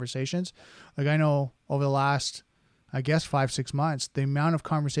mature conversations. Like I know over the last, I guess 5-6 months, the amount of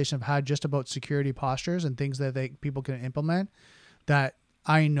conversation I've had just about security postures and things that people can implement, that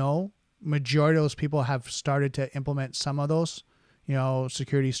I know majority of those people have started to implement some of those,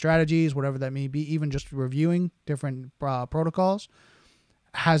 security strategies, whatever that may be, even just reviewing different protocols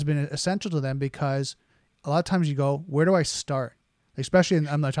has been essential to them, because a lot of times you go, where do I start? Especially,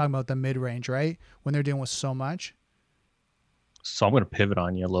 I'm not talking about the mid-range, right? When they're dealing with so much. So I'm going to pivot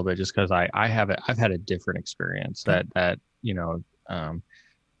on you a little bit, just because I've had a different experience that and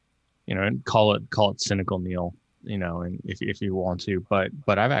call it cynical, Neil, and if you want to,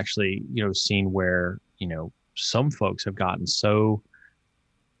 but I've actually, seen where, some folks have gotten so,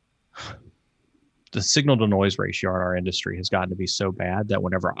 the signal to noise ratio in our industry has gotten to be so bad that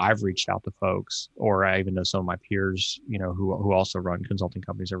whenever I've reached out to folks, or I even know some of my peers, who also run consulting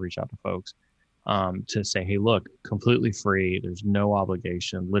companies, have reached out to folks to say, hey, look, completely free. There's no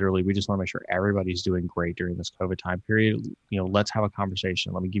obligation. Literally, we just want to make sure everybody's doing great during this COVID time period. Let's have a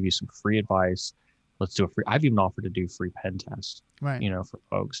conversation. Let me give you some free advice. Let's do I've even offered to do free pen tests, right, for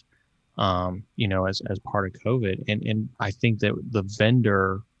folks, as part of COVID. And I think that the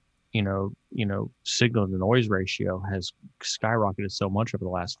vendor, signal to noise ratio has skyrocketed so much over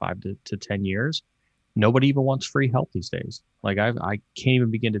the last 5 to 10 years. Nobody even wants free help these days. Like I can't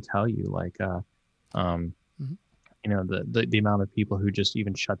even begin to tell you, like, the amount of people who just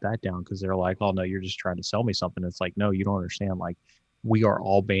even shut that down because they're like, oh no, you're just trying to sell me something. It's like, no, you don't understand. Like, we are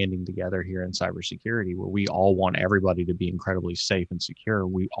all banding together here in cybersecurity, where we all want everybody to be incredibly safe and secure.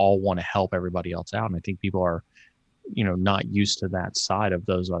 We all want to help everybody else out. And I think people are, not used to that side of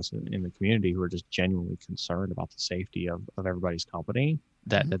those of us in the community who are just genuinely concerned about the safety of everybody's company,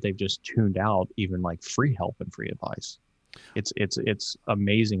 that they've just tuned out even like free help and free advice. It's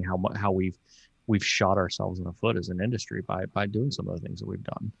amazing how we've shot ourselves in the foot as an industry by doing some of the things that we've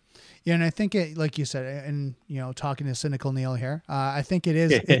done. Yeah. And I think it, like you said, and, talking to cynical Neil here, I think it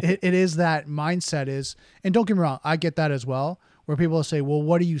is, it is that mindset is, and don't get me wrong, I get that as well, where people say, well,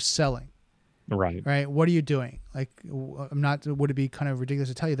 what are you selling? Right. Right. What are you doing? Like, would it be kind of ridiculous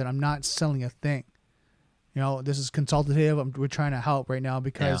to tell you that I'm not selling a thing? This is consultative. We're trying to help right now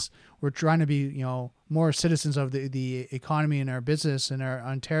because we're trying to be, more citizens of the economy and our business in our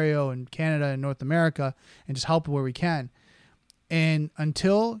Ontario and Canada and North America, and just help where we can. And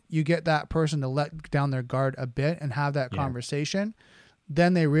until you get that person to let down their guard a bit and have that conversation,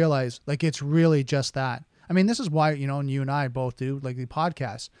 then they realize, like, it's really just that. I mean, this is why, and you and I both do like the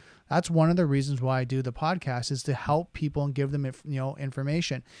podcast. That's one of the reasons why I do the podcast, is to help people and give them,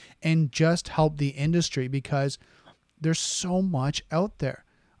 information and just help the industry, because there's so much out there.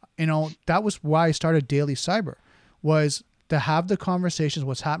 That was why I started Daily Cyber, was to have the conversations,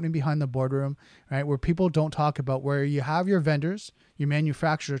 what's happening behind the boardroom, right? Where people don't talk about, where you have your vendors, your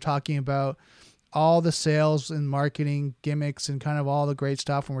manufacturers are talking about, all the sales and marketing gimmicks and kind of all the great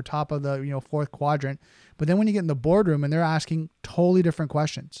stuff, and we're top of the fourth quadrant. But then when you get in the boardroom and they're asking totally different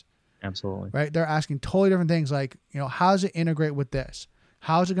questions. Absolutely. Right? They're asking totally different things like, how does it integrate with this?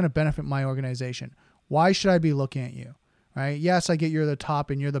 How is it going to benefit my organization? Why should I be looking at you? Right? Yes, I get you're the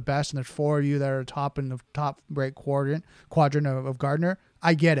top and you're the best, and there's 4 of you that are top in the top rate quadrant of Gartner.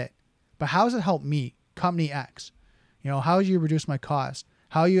 I get it. But how does it help me, company X? How do you reduce my cost?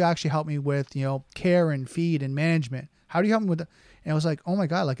 How do you actually help me with, care and feed and management? How do you help me with And I was like, oh my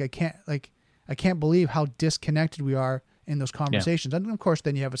God, I can't believe how disconnected we are in those conversations. Yeah. And of course,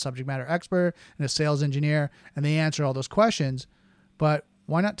 then you have a subject matter expert and a sales engineer, and they answer all those questions. But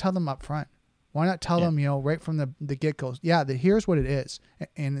why not tell them up front? Why not tell them, right from the get-go, here's what it is,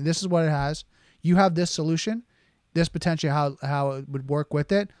 and this is what it has. You have this solution, this potentially how it would work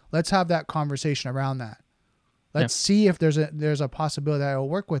with it. Let's have that conversation around that. Let's see if there's a possibility that it will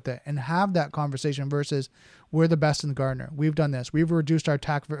work with it, and have that conversation versus we're the best in the Gartner. We've done this. We've reduced our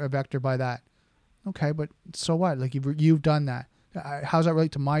attack vector by that. Okay, but so what? You've done that. How does that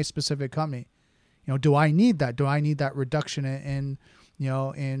relate to my specific company? Do I need that? Do I need that reduction in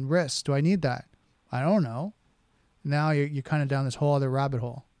risk? Do I need that? I don't know. Now you're kind of down this whole other rabbit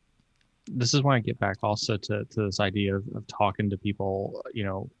hole. This is why I get back also to this idea of talking to people.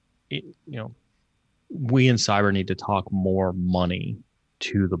 We in cyber need to talk more money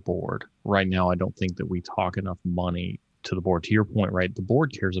to the board. Right now, I don't think that we talk enough money to the board. To your point, right? The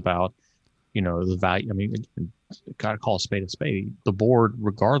board cares about, the value. I mean, got to call a spade a spade. The board,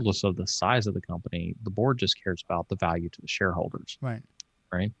 regardless of the size of the company, the board just cares about the value to the shareholders. Right.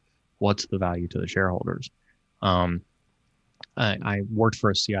 Right. What's the value to the shareholders? I worked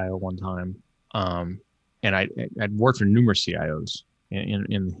for a CIO one time, and I'd worked for numerous CIOs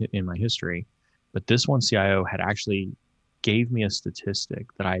in my history, but this one CIO had actually gave me a statistic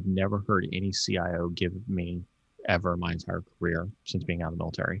that I had never heard any CIO give me ever in my entire career since being out of the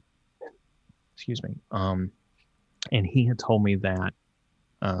military. Excuse me. And he had told me that,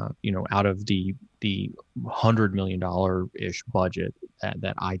 out of the $100 million ish budget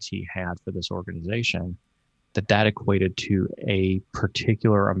that IT had for this organization, that equated to a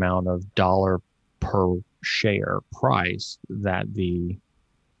particular amount of dollar per share price that the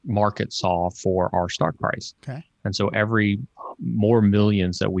market saw for our stock price. Okay. And so every more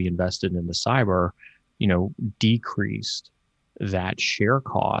millions that we invested into cyber, decreased that share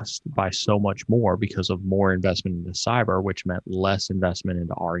cost by so much more because of more investment into cyber, which meant less investment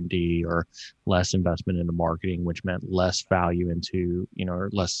into R&D or less investment into marketing, which meant less value into, or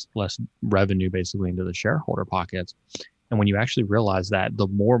less revenue basically into the shareholder pockets. And when you actually realize that the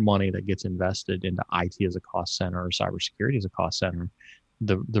more money that gets invested into IT as a cost center or cybersecurity as a cost center,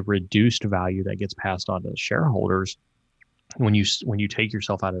 the reduced value that gets passed on to the shareholders, when you take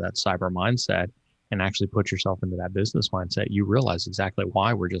yourself out of that cyber mindset and actually put yourself into that business mindset, you realize exactly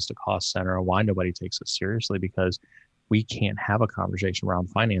why we're just a cost center and why nobody takes us seriously, because we can't have a conversation around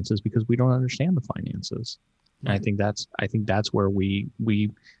finances because we don't understand the finances. Right. And I think that's where we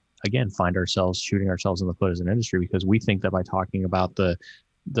again find ourselves shooting ourselves in the foot as an industry, because we think that by talking about the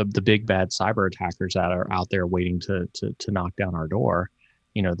big bad cyber attackers that are out there waiting to knock down our door,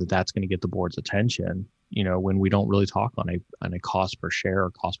 that's going to get the board's attention, when we don't really talk on a cost per share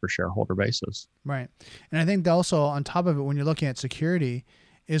or cost per shareholder basis. Right. And I think also on top of it, when you're looking at security,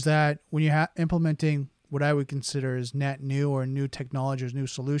 is that when you're implementing what I would consider as net new or new technologies, new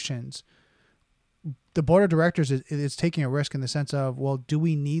solutions, the board of directors is taking a risk in the sense of, well, do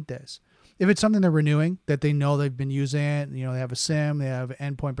we need this? If it's something they're renewing that they know they've been using, they have a SIM, they have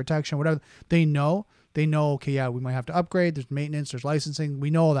endpoint protection, whatever, they know, okay, yeah, we might have to upgrade. There's maintenance, there's licensing.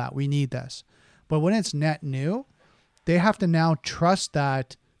 We know that we need this. But when it's net new, they have to now trust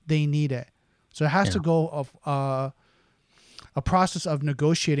that they need it. So it has to go of a process of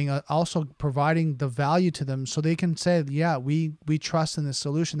negotiating, also providing the value to them, so they can say, yeah, we trust in this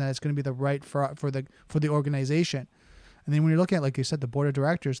solution that it's going to be the right for the organization. And then when you're looking at, like you said, the board of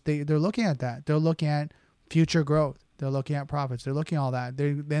directors, they're looking at that. They're looking at future growth. They're looking at profits. They're looking at all that.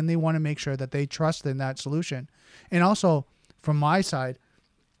 Then they want to make sure that they trust in that solution. And also, from my side,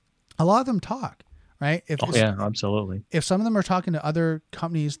 a lot of them talk, right? Absolutely. If some of them are talking to other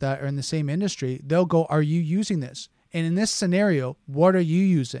companies that are in the same industry, they'll go, are you using this? And in this scenario, what are you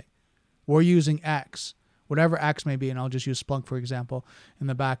using? We're using X, whatever X may be. And I'll just use Splunk, for example, in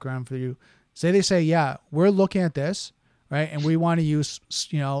the background for you. They say, yeah, we're looking at this, right? And we want to use,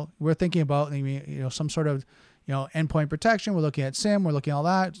 we're thinking about, some sort of, endpoint protection. We're looking at SIM. We're looking at all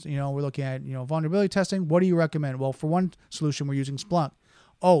that. We're looking at, vulnerability testing. What do you recommend? Well, for one solution, we're using Splunk.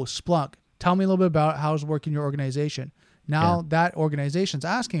 Oh, Splunk. Tell me a little bit about how it's working in your organization. Now that organization's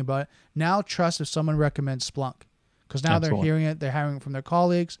asking about it. Now trust if someone recommends Splunk, because now they're hearing it, they're hearing it from their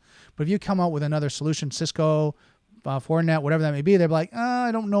colleagues. But if you come out with another solution, Cisco, Fortinet, whatever that may be, they're like,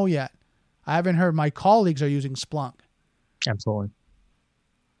 I don't know yet. I haven't heard. My colleagues are using Splunk. Absolutely.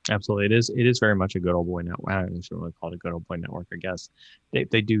 It is very much a good old boy network. I don't really call it a good old boy network, I guess.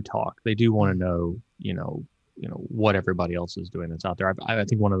 They do talk. They do want to know, what everybody else is doing that's out there. I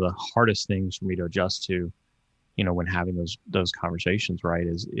think one of the hardest things for me to adjust to, when having those conversations, right,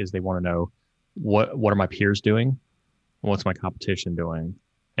 is they want to know what are my peers doing, what's my competition doing,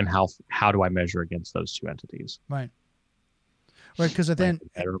 and how do I measure against those two entities? Right. Because then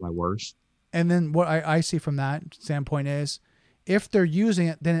better, am I worse? And then what I see from that standpoint is, if they're using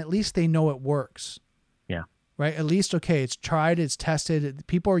it, then at least they know it works. Yeah. Right. At least, okay, it's tried, it's tested.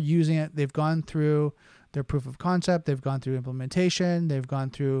 People are using it. They've gone through their proof of concept. They've gone through implementation. They've gone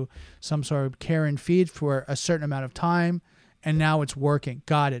through some sort of care and feed for a certain amount of time. And now it's working.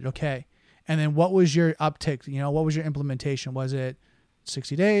 Got it. Okay. And then what was your uptick? What was your implementation? Was it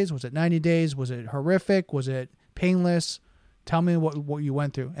 60 days? Was it 90 days? Was it horrific? Was it painless? Tell me what you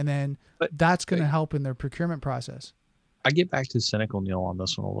went through. And then that's going to help in their procurement process. I get back to cynical, Neil, on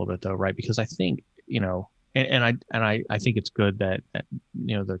this one a little bit though, right? Because I think, and I think it's good that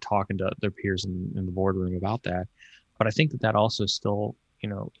they're talking to their peers in the boardroom about that. But I think that also still,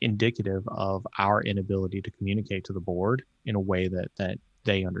 indicative of our inability to communicate to the board in a way that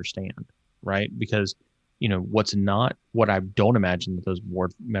they understand, right? Because, what I don't imagine that those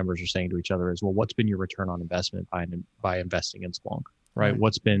board members are saying to each other is, well, what's been your return on investment by investing in Splunk, right?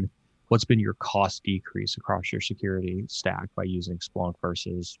 What's been your cost decrease across your security stack by using Splunk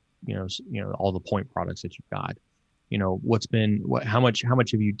versus, all the point products that you've got? How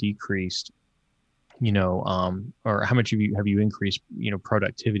much have you decreased, or how much have you increased,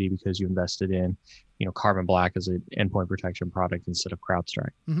 productivity because you invested in, Carbon Black as an endpoint protection product instead of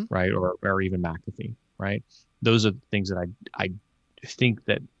CrowdStrike, right? Or even McAfee, right? Those are the things that I think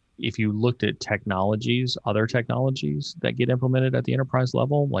that if you looked at other technologies that get implemented at the enterprise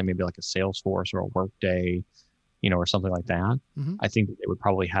level, like maybe like a Salesforce or a Workday, or something like that, I think that they would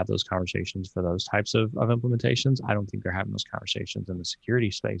probably have those conversations for those types of implementations. I don't think they're having those conversations in the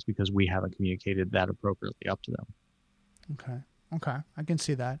security space because we haven't communicated that appropriately up to them. Okay. I can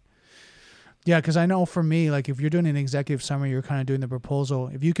see that. Yeah, because I know for me, like if you're doing an executive summary, you're kind of doing the proposal.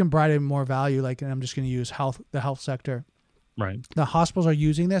 If you can provide more value, like, and I'm just going to use the health sector. Right. The hospitals are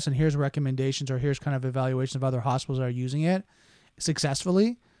using this, and here's recommendations, or here's kind of evaluations of other hospitals that are using it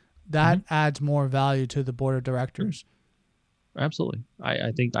successfully. That adds more value to the board of directors. Absolutely.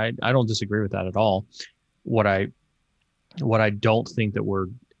 I think I don't disagree with that at all. What I don't think that we're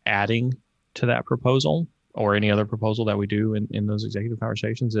adding to that proposal or any other proposal that we do in those executive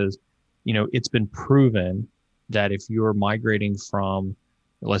conversations is, it's been proven that if you're migrating from,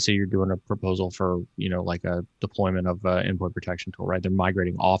 let's say you're doing a proposal for, like a deployment of an endpoint protection tool, right? They're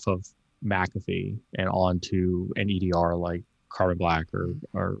migrating off of McAfee and onto an EDR like Carbon Black or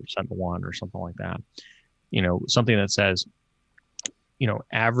SentinelOne or something like that. Something that says,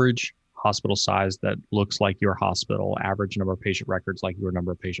 average hospital size that looks like your hospital, average number of patient records like your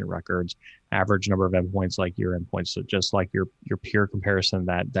number of patient records, average number of endpoints like your endpoints. So just like your peer comparison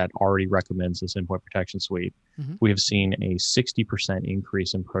that already recommends this endpoint protection suite, we have seen a 60%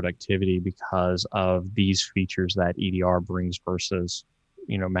 increase in productivity because of these features that EDR brings versus,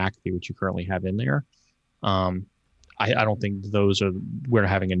 McAfee, which you currently have in there. I don't think we're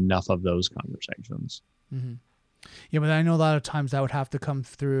having enough of those conversations. Yeah, but I know a lot of times that would have to come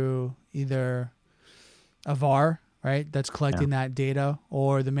through either a VAR, right, that's collecting that data,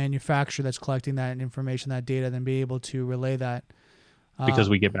 or the manufacturer that's collecting that information, that data, then be able to relay that. Because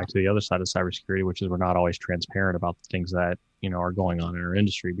we get back to the other side of cybersecurity, which is we're not always transparent about the things that, are going on in our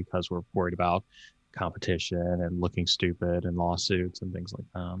industry because we're worried about competition and looking stupid and lawsuits and things like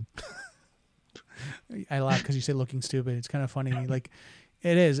that. I laugh because you say looking stupid. It's kind of funny. Like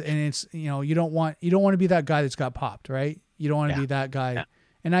it is. And it's, you don't want to be that guy that's got popped, right? You don't want to be that guy. Yeah.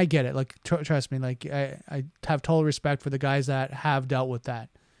 And I get it. Like, trust me, like I have total respect for the guys that have dealt with that,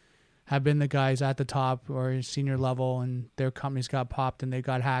 have been the guys at the top or senior level, and their companies got popped and they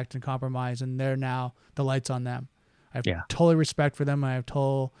got hacked and compromised, and they're now the light's on them. I have total respect for them. I have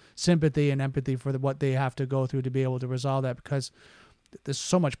total sympathy and empathy for what they have to go through to be able to resolve that, because there's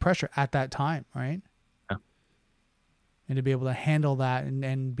so much pressure at that time, right? Yeah. And to be able to handle that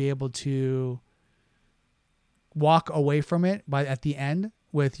and be able to walk away from it at the end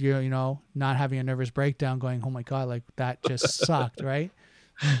with your, not having a nervous breakdown going, oh my God, like that just sucked, right?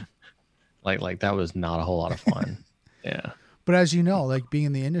 Like that was not a whole lot of fun. Yeah. But as you know, like being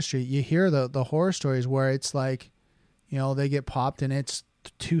in the industry, you hear the horror stories where it's like, they get popped, and it's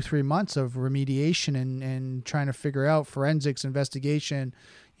 2-3 months of remediation and trying to figure out forensics investigation.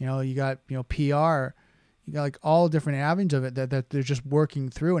 You got PR, you got like all different avenues of it that they're just working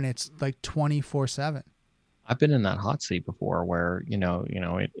through, and it's like 24/7. I've been in that hot seat before where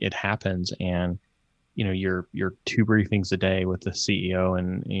it happens, and you're 2 briefings a day with the CEO,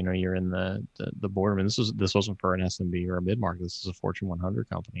 and you're in the boardroom. And this wasn't for an SMB or a mid-market. This is a Fortune 100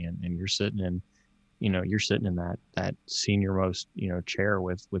 company, and you're sitting in that senior most chair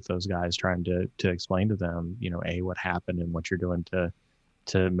with those guys, trying to explain to them what happened and what you're doing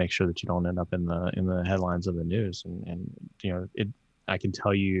to make sure that you don't end up in the headlines of the news. And I can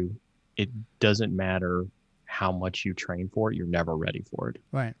tell you, it doesn't matter how much you train for it, you're never ready for it.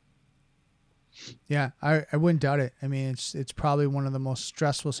 Right. Yeah, I wouldn't doubt it. I mean, it's probably one of the most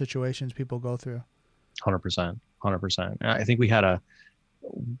stressful situations people go through. 100%. I think we had a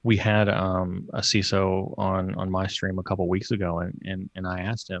CISO on my stream a couple of weeks ago, and I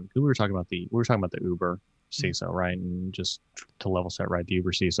asked him, we were talking about the Uber CISO, right? And just to level set, right, the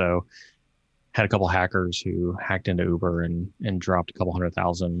Uber CISO had a couple hackers who hacked into Uber and dropped a couple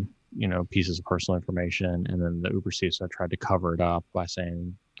 100,000 pieces of personal information, and then the Uber CISO tried to cover it up by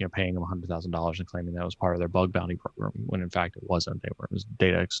saying, paying them $100,000 and claiming that was part of their bug bounty program, when in fact it wasn't. It was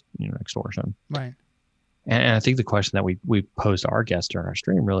data extortion. Right. And I think the question that we posed to our guest during our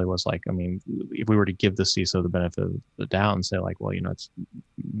stream really was like, I mean, if we were to give the CISO the benefit of the doubt and say like, well, it's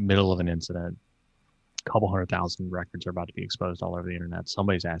middle of an incident, a couple 100,000 records are about to be exposed all over the internet,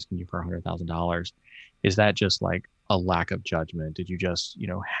 somebody's asking you for $100,000, is that just like a lack of judgment? Did you just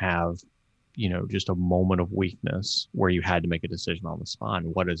have just a moment of weakness where you had to make a decision on the spot?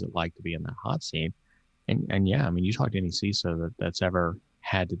 And what is it like to be in that hot seat? And yeah, I mean, you talk to any CISO that's ever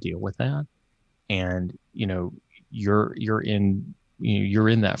had to deal with that, and you're in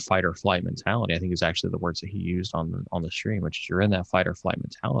that fight or flight mentality. I think is actually the words that he used on the stream, which is you're in that fight or flight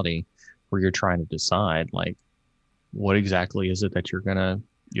mentality where you're trying to decide like, what exactly is it that you're gonna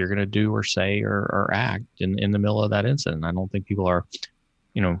do or say or act in the middle of that incident. I don't think people are,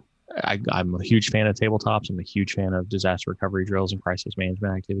 I'm a huge fan of tabletops. I'm a huge fan of disaster recovery drills and crisis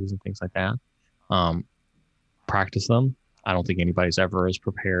management activities and things like that. Practice them. I don't think anybody's ever as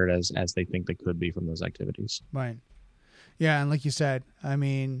prepared as they think they could be from those activities. Right. Yeah. And like you said, I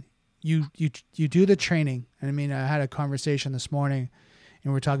mean, you do the training. And I mean, I had a conversation this morning,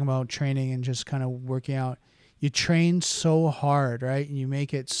 and we're talking about training and just kind of working out. You train so hard, right? And you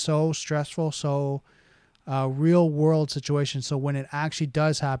make it so stressful, so real world situation. So when it actually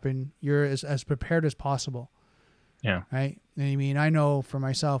does happen, you're as prepared as possible. Yeah. Right. And I mean, I know for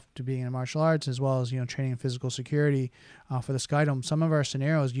myself, to being in martial arts as well as, training in physical security for the Skydome, some of our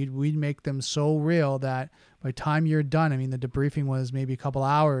scenarios, we'd make them so real that by the time you're done, I mean, the debriefing was maybe a couple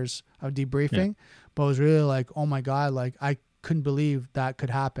hours of debriefing, but it was really like, oh my God, like I couldn't believe that could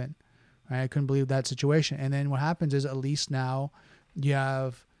happen. Right? I couldn't believe that situation. And then what happens is, at least now you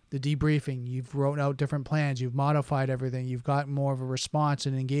have the debriefing, you've wrote out different plans, you've modified everything, you've got more of a response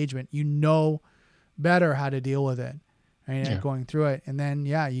and engagement, better how to deal with it, right? Yeah. Going through it. And then,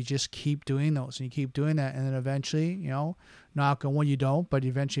 you just keep doing those, and you keep doing that. And then eventually, knock on wood, you don't, but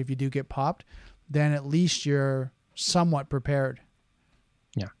eventually if you do get popped, then at least you're somewhat prepared.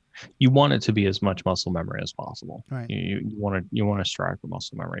 Yeah. You want it to be as much muscle memory as possible. Right. You want to strive for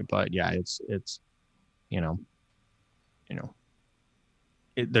muscle memory, but yeah, it's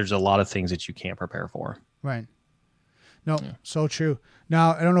there's a lot of things that you can't prepare for. Right. No, so true.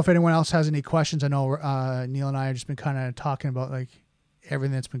 Now, I don't know if anyone else has any questions. I know Neil and I have just been kind of talking about like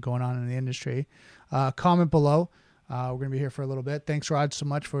everything that's been going on in the industry. Comment below. We're going to be here for a little bit. Thanks, Rod, so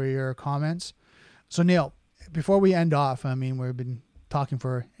much for your comments. So, Neil, before we end off, I mean, we've been talking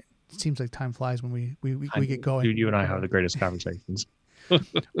for, it seems like time flies when we get going. Dude, you and I have the greatest conversations.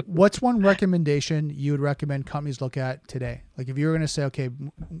 What's one recommendation you would recommend companies look at today? Like if you were going to say, okay,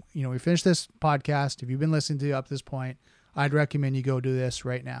 we finished this podcast, if you've been listening to up this point, I'd recommend you go do this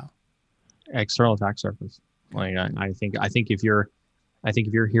right now. External attack surface. Like I think if you're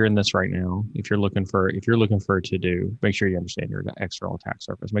hearing this right now, if you're looking for a to do, make sure you understand your external attack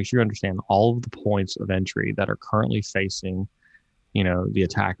surface. Make sure you understand all of the points of entry that are currently facing, the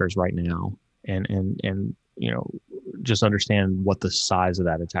attackers right now, and just understand what the size of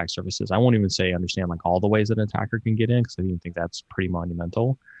that attack surface is. I won't even say understand like all the ways that an attacker can get in, because I even think that's pretty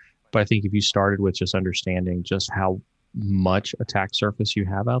monumental. But I think if you started with just understanding just how much attack surface you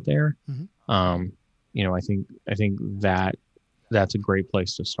have out there, I think that's a great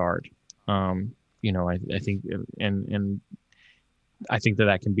place to start. I think, and I think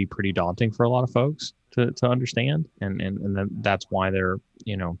that can be pretty daunting for a lot of folks to understand, and then that's why they're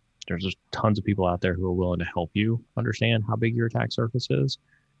There's just tons of people out there who are willing to help you understand how big your attack surface is.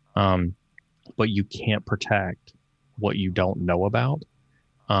 But you can't protect what you don't know about.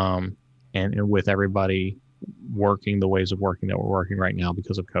 And with everybody working the ways of working that we're working right now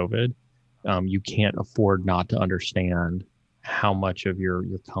because of COVID, you can't afford not to understand how much of your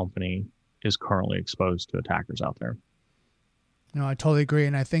company is currently exposed to attackers out there. No, I totally agree.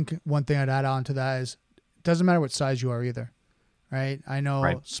 And I think one thing I'd add on to that is it doesn't matter what size you are either, right? I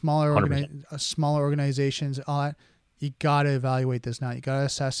know smaller organizations, all that, you got to evaluate this now. You got to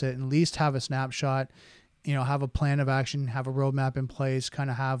assess it and at least have a snapshot, have a plan of action, have a roadmap in place,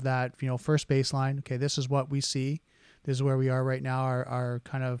 kind of have that, first baseline. Okay, this is what we see. This is where we are right now, our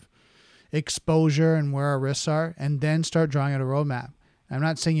kind of exposure and where our risks are, and then start drawing out a roadmap. I'm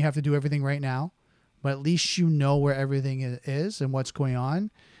not saying you have to do everything right now, but at least you know where everything is and what's going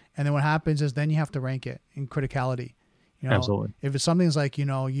on. And then what happens is then you have to rank it in criticality. Absolutely. If it's something like,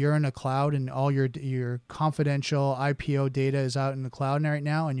 you're in a cloud and all your confidential IPO data is out in the cloud right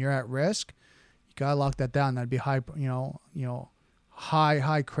now and you're at risk, you got to lock that down. That'd be high,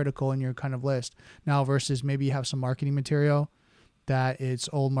 high critical in your kind of list. Now versus maybe you have some marketing material that it's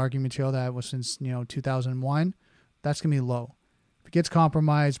old marketing material that was since, 2001, that's going to be low. If it gets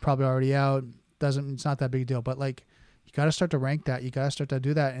compromised, probably already out, it's not that big a deal. But like, you got to start to rank that. You got to start to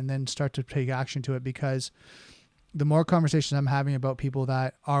do that and then start to take action to it, because the more conversations I'm having about people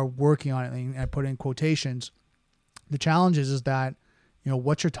that are working on it, and I put in quotations, the challenge is that,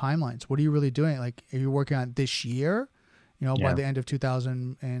 what's your timelines? What are you really doing? Like, are you working on this year, by the end of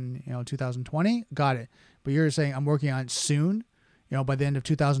 2020? Got it. But you're saying I'm working on it soon, by the end of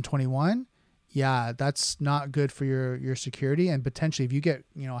 2021. Yeah, that's not good for your security. And potentially if you get,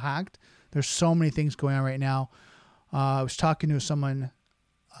 hacked, there's so many things going on right now. I was talking to someone,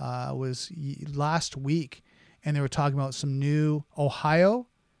 was last week, and they were talking about some new Ohio,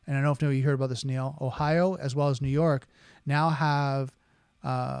 and I don't know if you heard about this, Neil. Ohio, as well as New York, now have,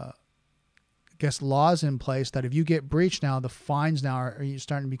 laws in place that if you get breached now, the fines now are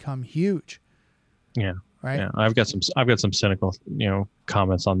starting to become huge. Yeah. Right. Yeah. I've got some cynical,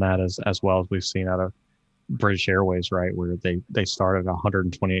 comments on that as well as we've seen out of British Airways, right, where they started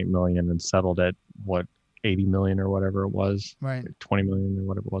 128 million and settled at 80 million or whatever it was, right? 20 million or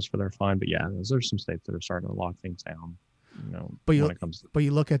whatever it was for their fine. But yeah, there's some states that are starting to lock things down. But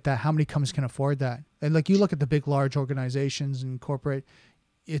you look at that, how many companies can afford that? And like, you look at the big, large organizations and corporate,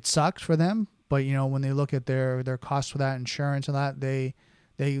 it sucks for them. But when they look at their costs for that, insurance and that, they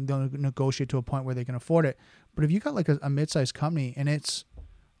don't negotiate to a point where they can afford it. But if you got like a mid-sized company and it's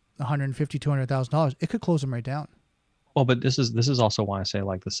 $150,000-$200,000, it could close them right down. Well, but this is also why I say,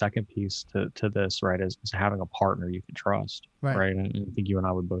 like, the second piece to this, right, is having a partner you can trust, right? And I think you and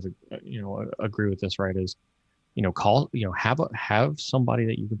I would both, agree with this, right? Is, have somebody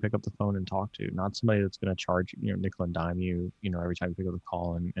that you can pick up the phone and talk to, not somebody that's going to charge, nickel and dime you, every time you pick up the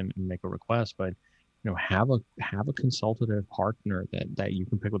call and make a request, but have a consultative partner that you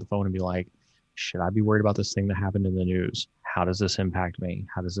can pick up the phone and be like, should I be worried about this thing that happened in the news? How does this impact me?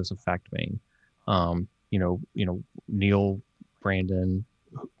 How does this affect me? Neil, Brandon,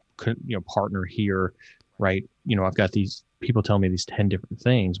 partner here, right? I've got these people telling me these 10 different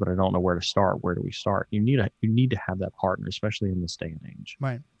things, but I don't know where to start. Where do we start? You need to have that partner, especially in this day and age.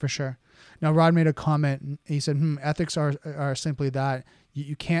 Right, for sure. Now, Rod made a comment. He said, ethics are simply that.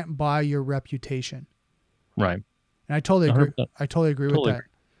 You can't buy your reputation. Right. And I totally agree. I totally agree with that. Agree.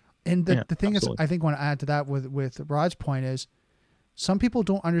 And the thing absolutely. is, I think I want to add to that with Rod's point is, some people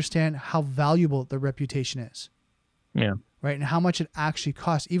don't understand how valuable the reputation is. Yeah. Right. And how much it actually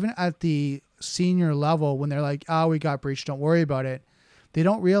costs, even at the senior level, when they're like, oh, we got breached, don't worry about it. They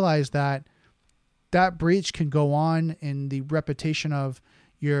don't realize that breach can go on in the reputation of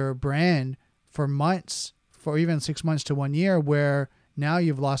your brand for months, for even 6 months to 1 year, where now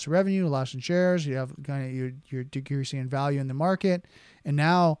you've lost revenue, lost in shares, you have you're decreasing in value in the market. And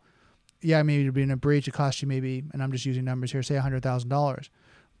now, maybe to be in a breach, it costs you maybe, and I'm just using numbers here, say $100,000.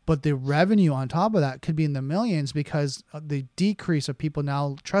 But the revenue on top of that could be in the millions, because the decrease of people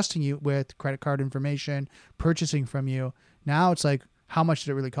now trusting you with credit card information, purchasing from you. Now it's like, how much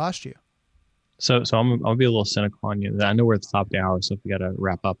did it really cost you? So I'll be a little cynical on you. I know we're at the top of the hour, so if we got to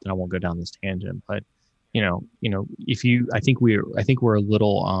wrap up, then I won't go down this tangent. But I think we're a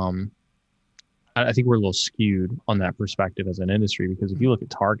little skewed on that perspective as an industry, because if you look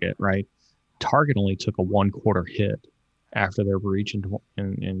at Target, right, Target only took a 1 quarter hit after their breach in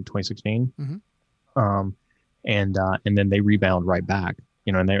 2016, and then they rebound right back,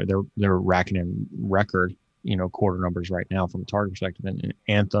 and they're racking in record quarter numbers right now from a target perspective, and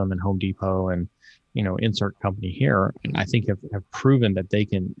Anthem and Home Depot and insert company here, and I think have proven that they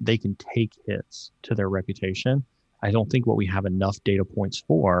can take hits to their reputation. I don't think what we have enough data points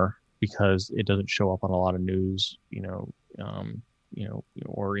for, because it doesn't show up on a lot of news,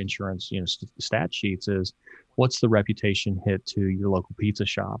 or insurance, stat sheets, is what's the reputation hit to your local pizza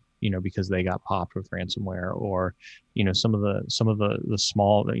shop, because they got popped with ransomware, or, some of the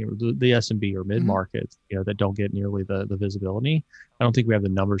small, the SMB or mid markets, that don't get nearly the visibility. I don't think we have the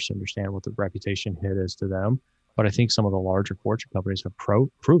numbers to understand what the reputation hit is to them. But I think some of the larger Fortune companies have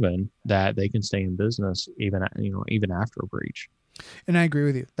proven that they can stay in business even after a breach. And I agree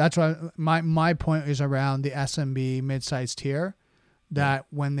with you. That's why my point is around the SMB mid-sized tier, that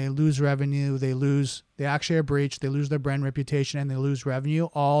when they lose revenue, they actually are breached, they lose their brand reputation, and they lose revenue,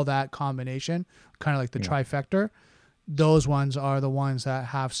 all that combination, kind of like the trifecta, those ones are the ones that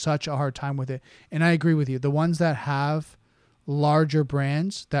have such a hard time with it. And I agree with you. The ones that have larger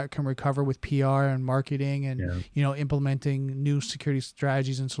brands that can recover with PR and marketing and implementing new security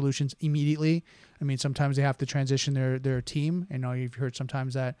strategies and solutions immediately. I mean, sometimes they have to transition their team. And you've heard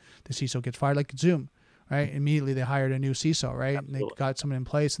sometimes that the CISO gets fired, like Zoom, right? Immediately they hired a new CISO, right? Absolutely. And they got someone in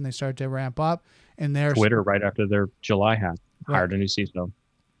place and they started to ramp up. And there's Twitter right after their July hack hired a new CISO.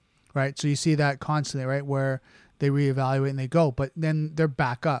 Right. So you see that constantly, right? Where they reevaluate and they go, but then they're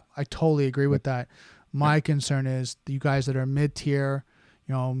back up. I totally agree with that. My concern is you guys that are mid-tier,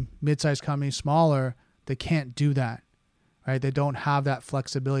 mid-sized companies, smaller, they can't do that, right? They don't have that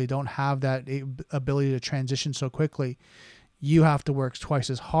flexibility, don't have that ability to transition so quickly. You have to work twice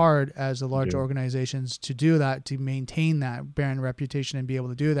as hard as the large organizations to do that, to maintain that brand reputation and be able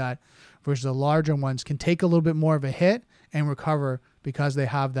to do that, versus the larger ones can take a little bit more of a hit and recover because they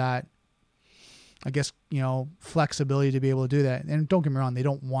have that, I guess, flexibility to be able to do that. And don't get me wrong, they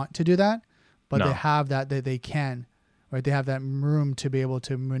don't want to do that, but they have that they can, right? They have that room to be able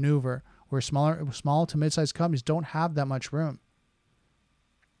to maneuver, where small to mid-sized companies don't have that much room.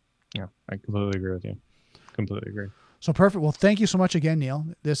 Yeah, I completely agree with you. Completely agree. So perfect. Well, thank you so much again, Neil.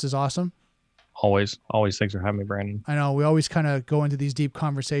 This is awesome. Always. Thanks for having me, Brandon. I know we always kind of go into these deep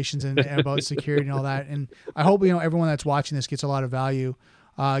conversations and about security and all that. And I hope, everyone that's watching this gets a lot of value.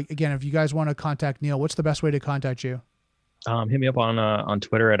 Again, if you guys want to contact Neil, what's the best way to contact you? Hit me up on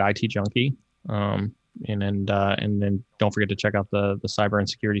Twitter at ITJunkie. And then don't forget to check out the cyber and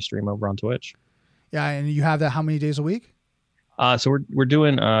security stream over on Twitch. Yeah. And you have that how many days a week? So we're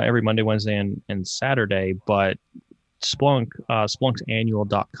doing every Monday, Wednesday, and Saturday, but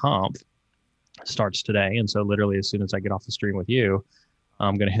Splunk'sAnnual.conf starts today. And so literally as soon as I get off the stream with you,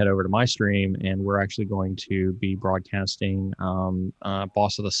 I'm going to head over to my stream, and we're actually going to be broadcasting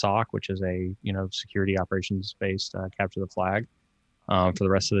Boss of the SOC, which is a security operations based capture the flag for the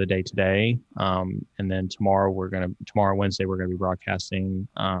rest of the day today. And then tomorrow Wednesday we're going to be broadcasting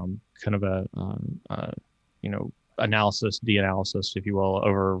kind of a de-analysis, if you will,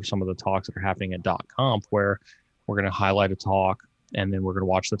 over some of the talks that are happening at .conf, where we're going to highlight a talk, and then we're going to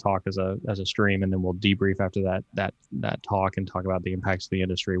watch the talk as a stream, and then we'll debrief after that talk and talk about the impacts of the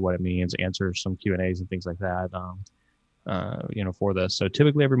industry, what it means, answer some Q&As and things like that, for this. So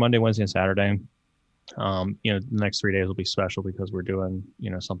typically every Monday, Wednesday, and Saturday. The next 3 days will be special because we're doing,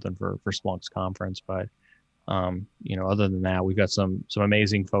 something for Splunk's conference. But, other than that, we've got some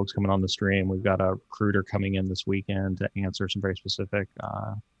amazing folks coming on the stream. We've got a recruiter coming in this weekend to answer some very specific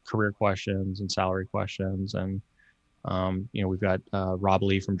career questions and salary questions. And, we've got Rob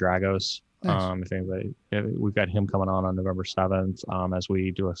Lee from Dragos. Nice. We've got him coming on November 7th as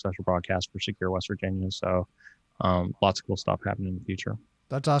we do a special broadcast for Secure West Virginia. So lots of cool stuff happening in the future.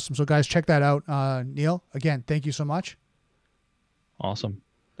 That's awesome. So guys, check that out. Neil, again, thank you so much. Awesome.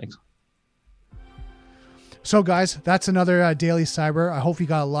 Thanks. So guys, that's another Daily Cyber. I hope you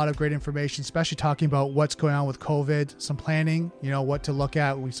got a lot of great information, especially talking about what's going on with COVID, some planning, what to look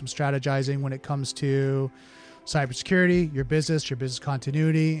at, some strategizing when it comes to cybersecurity, your business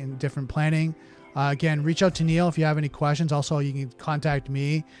continuity, and different planning. Again, reach out to Neil if you have any questions. Also, you can contact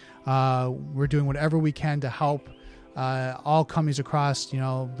me. We're doing whatever we can to help all companies across,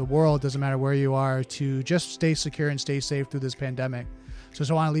 the world, doesn't matter where you are, to just stay secure and stay safe through this pandemic. So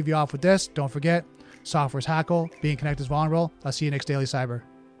I want to leave you off with this. Don't forget, software's hackable, being connected is vulnerable. I'll see you next Daily Cyber.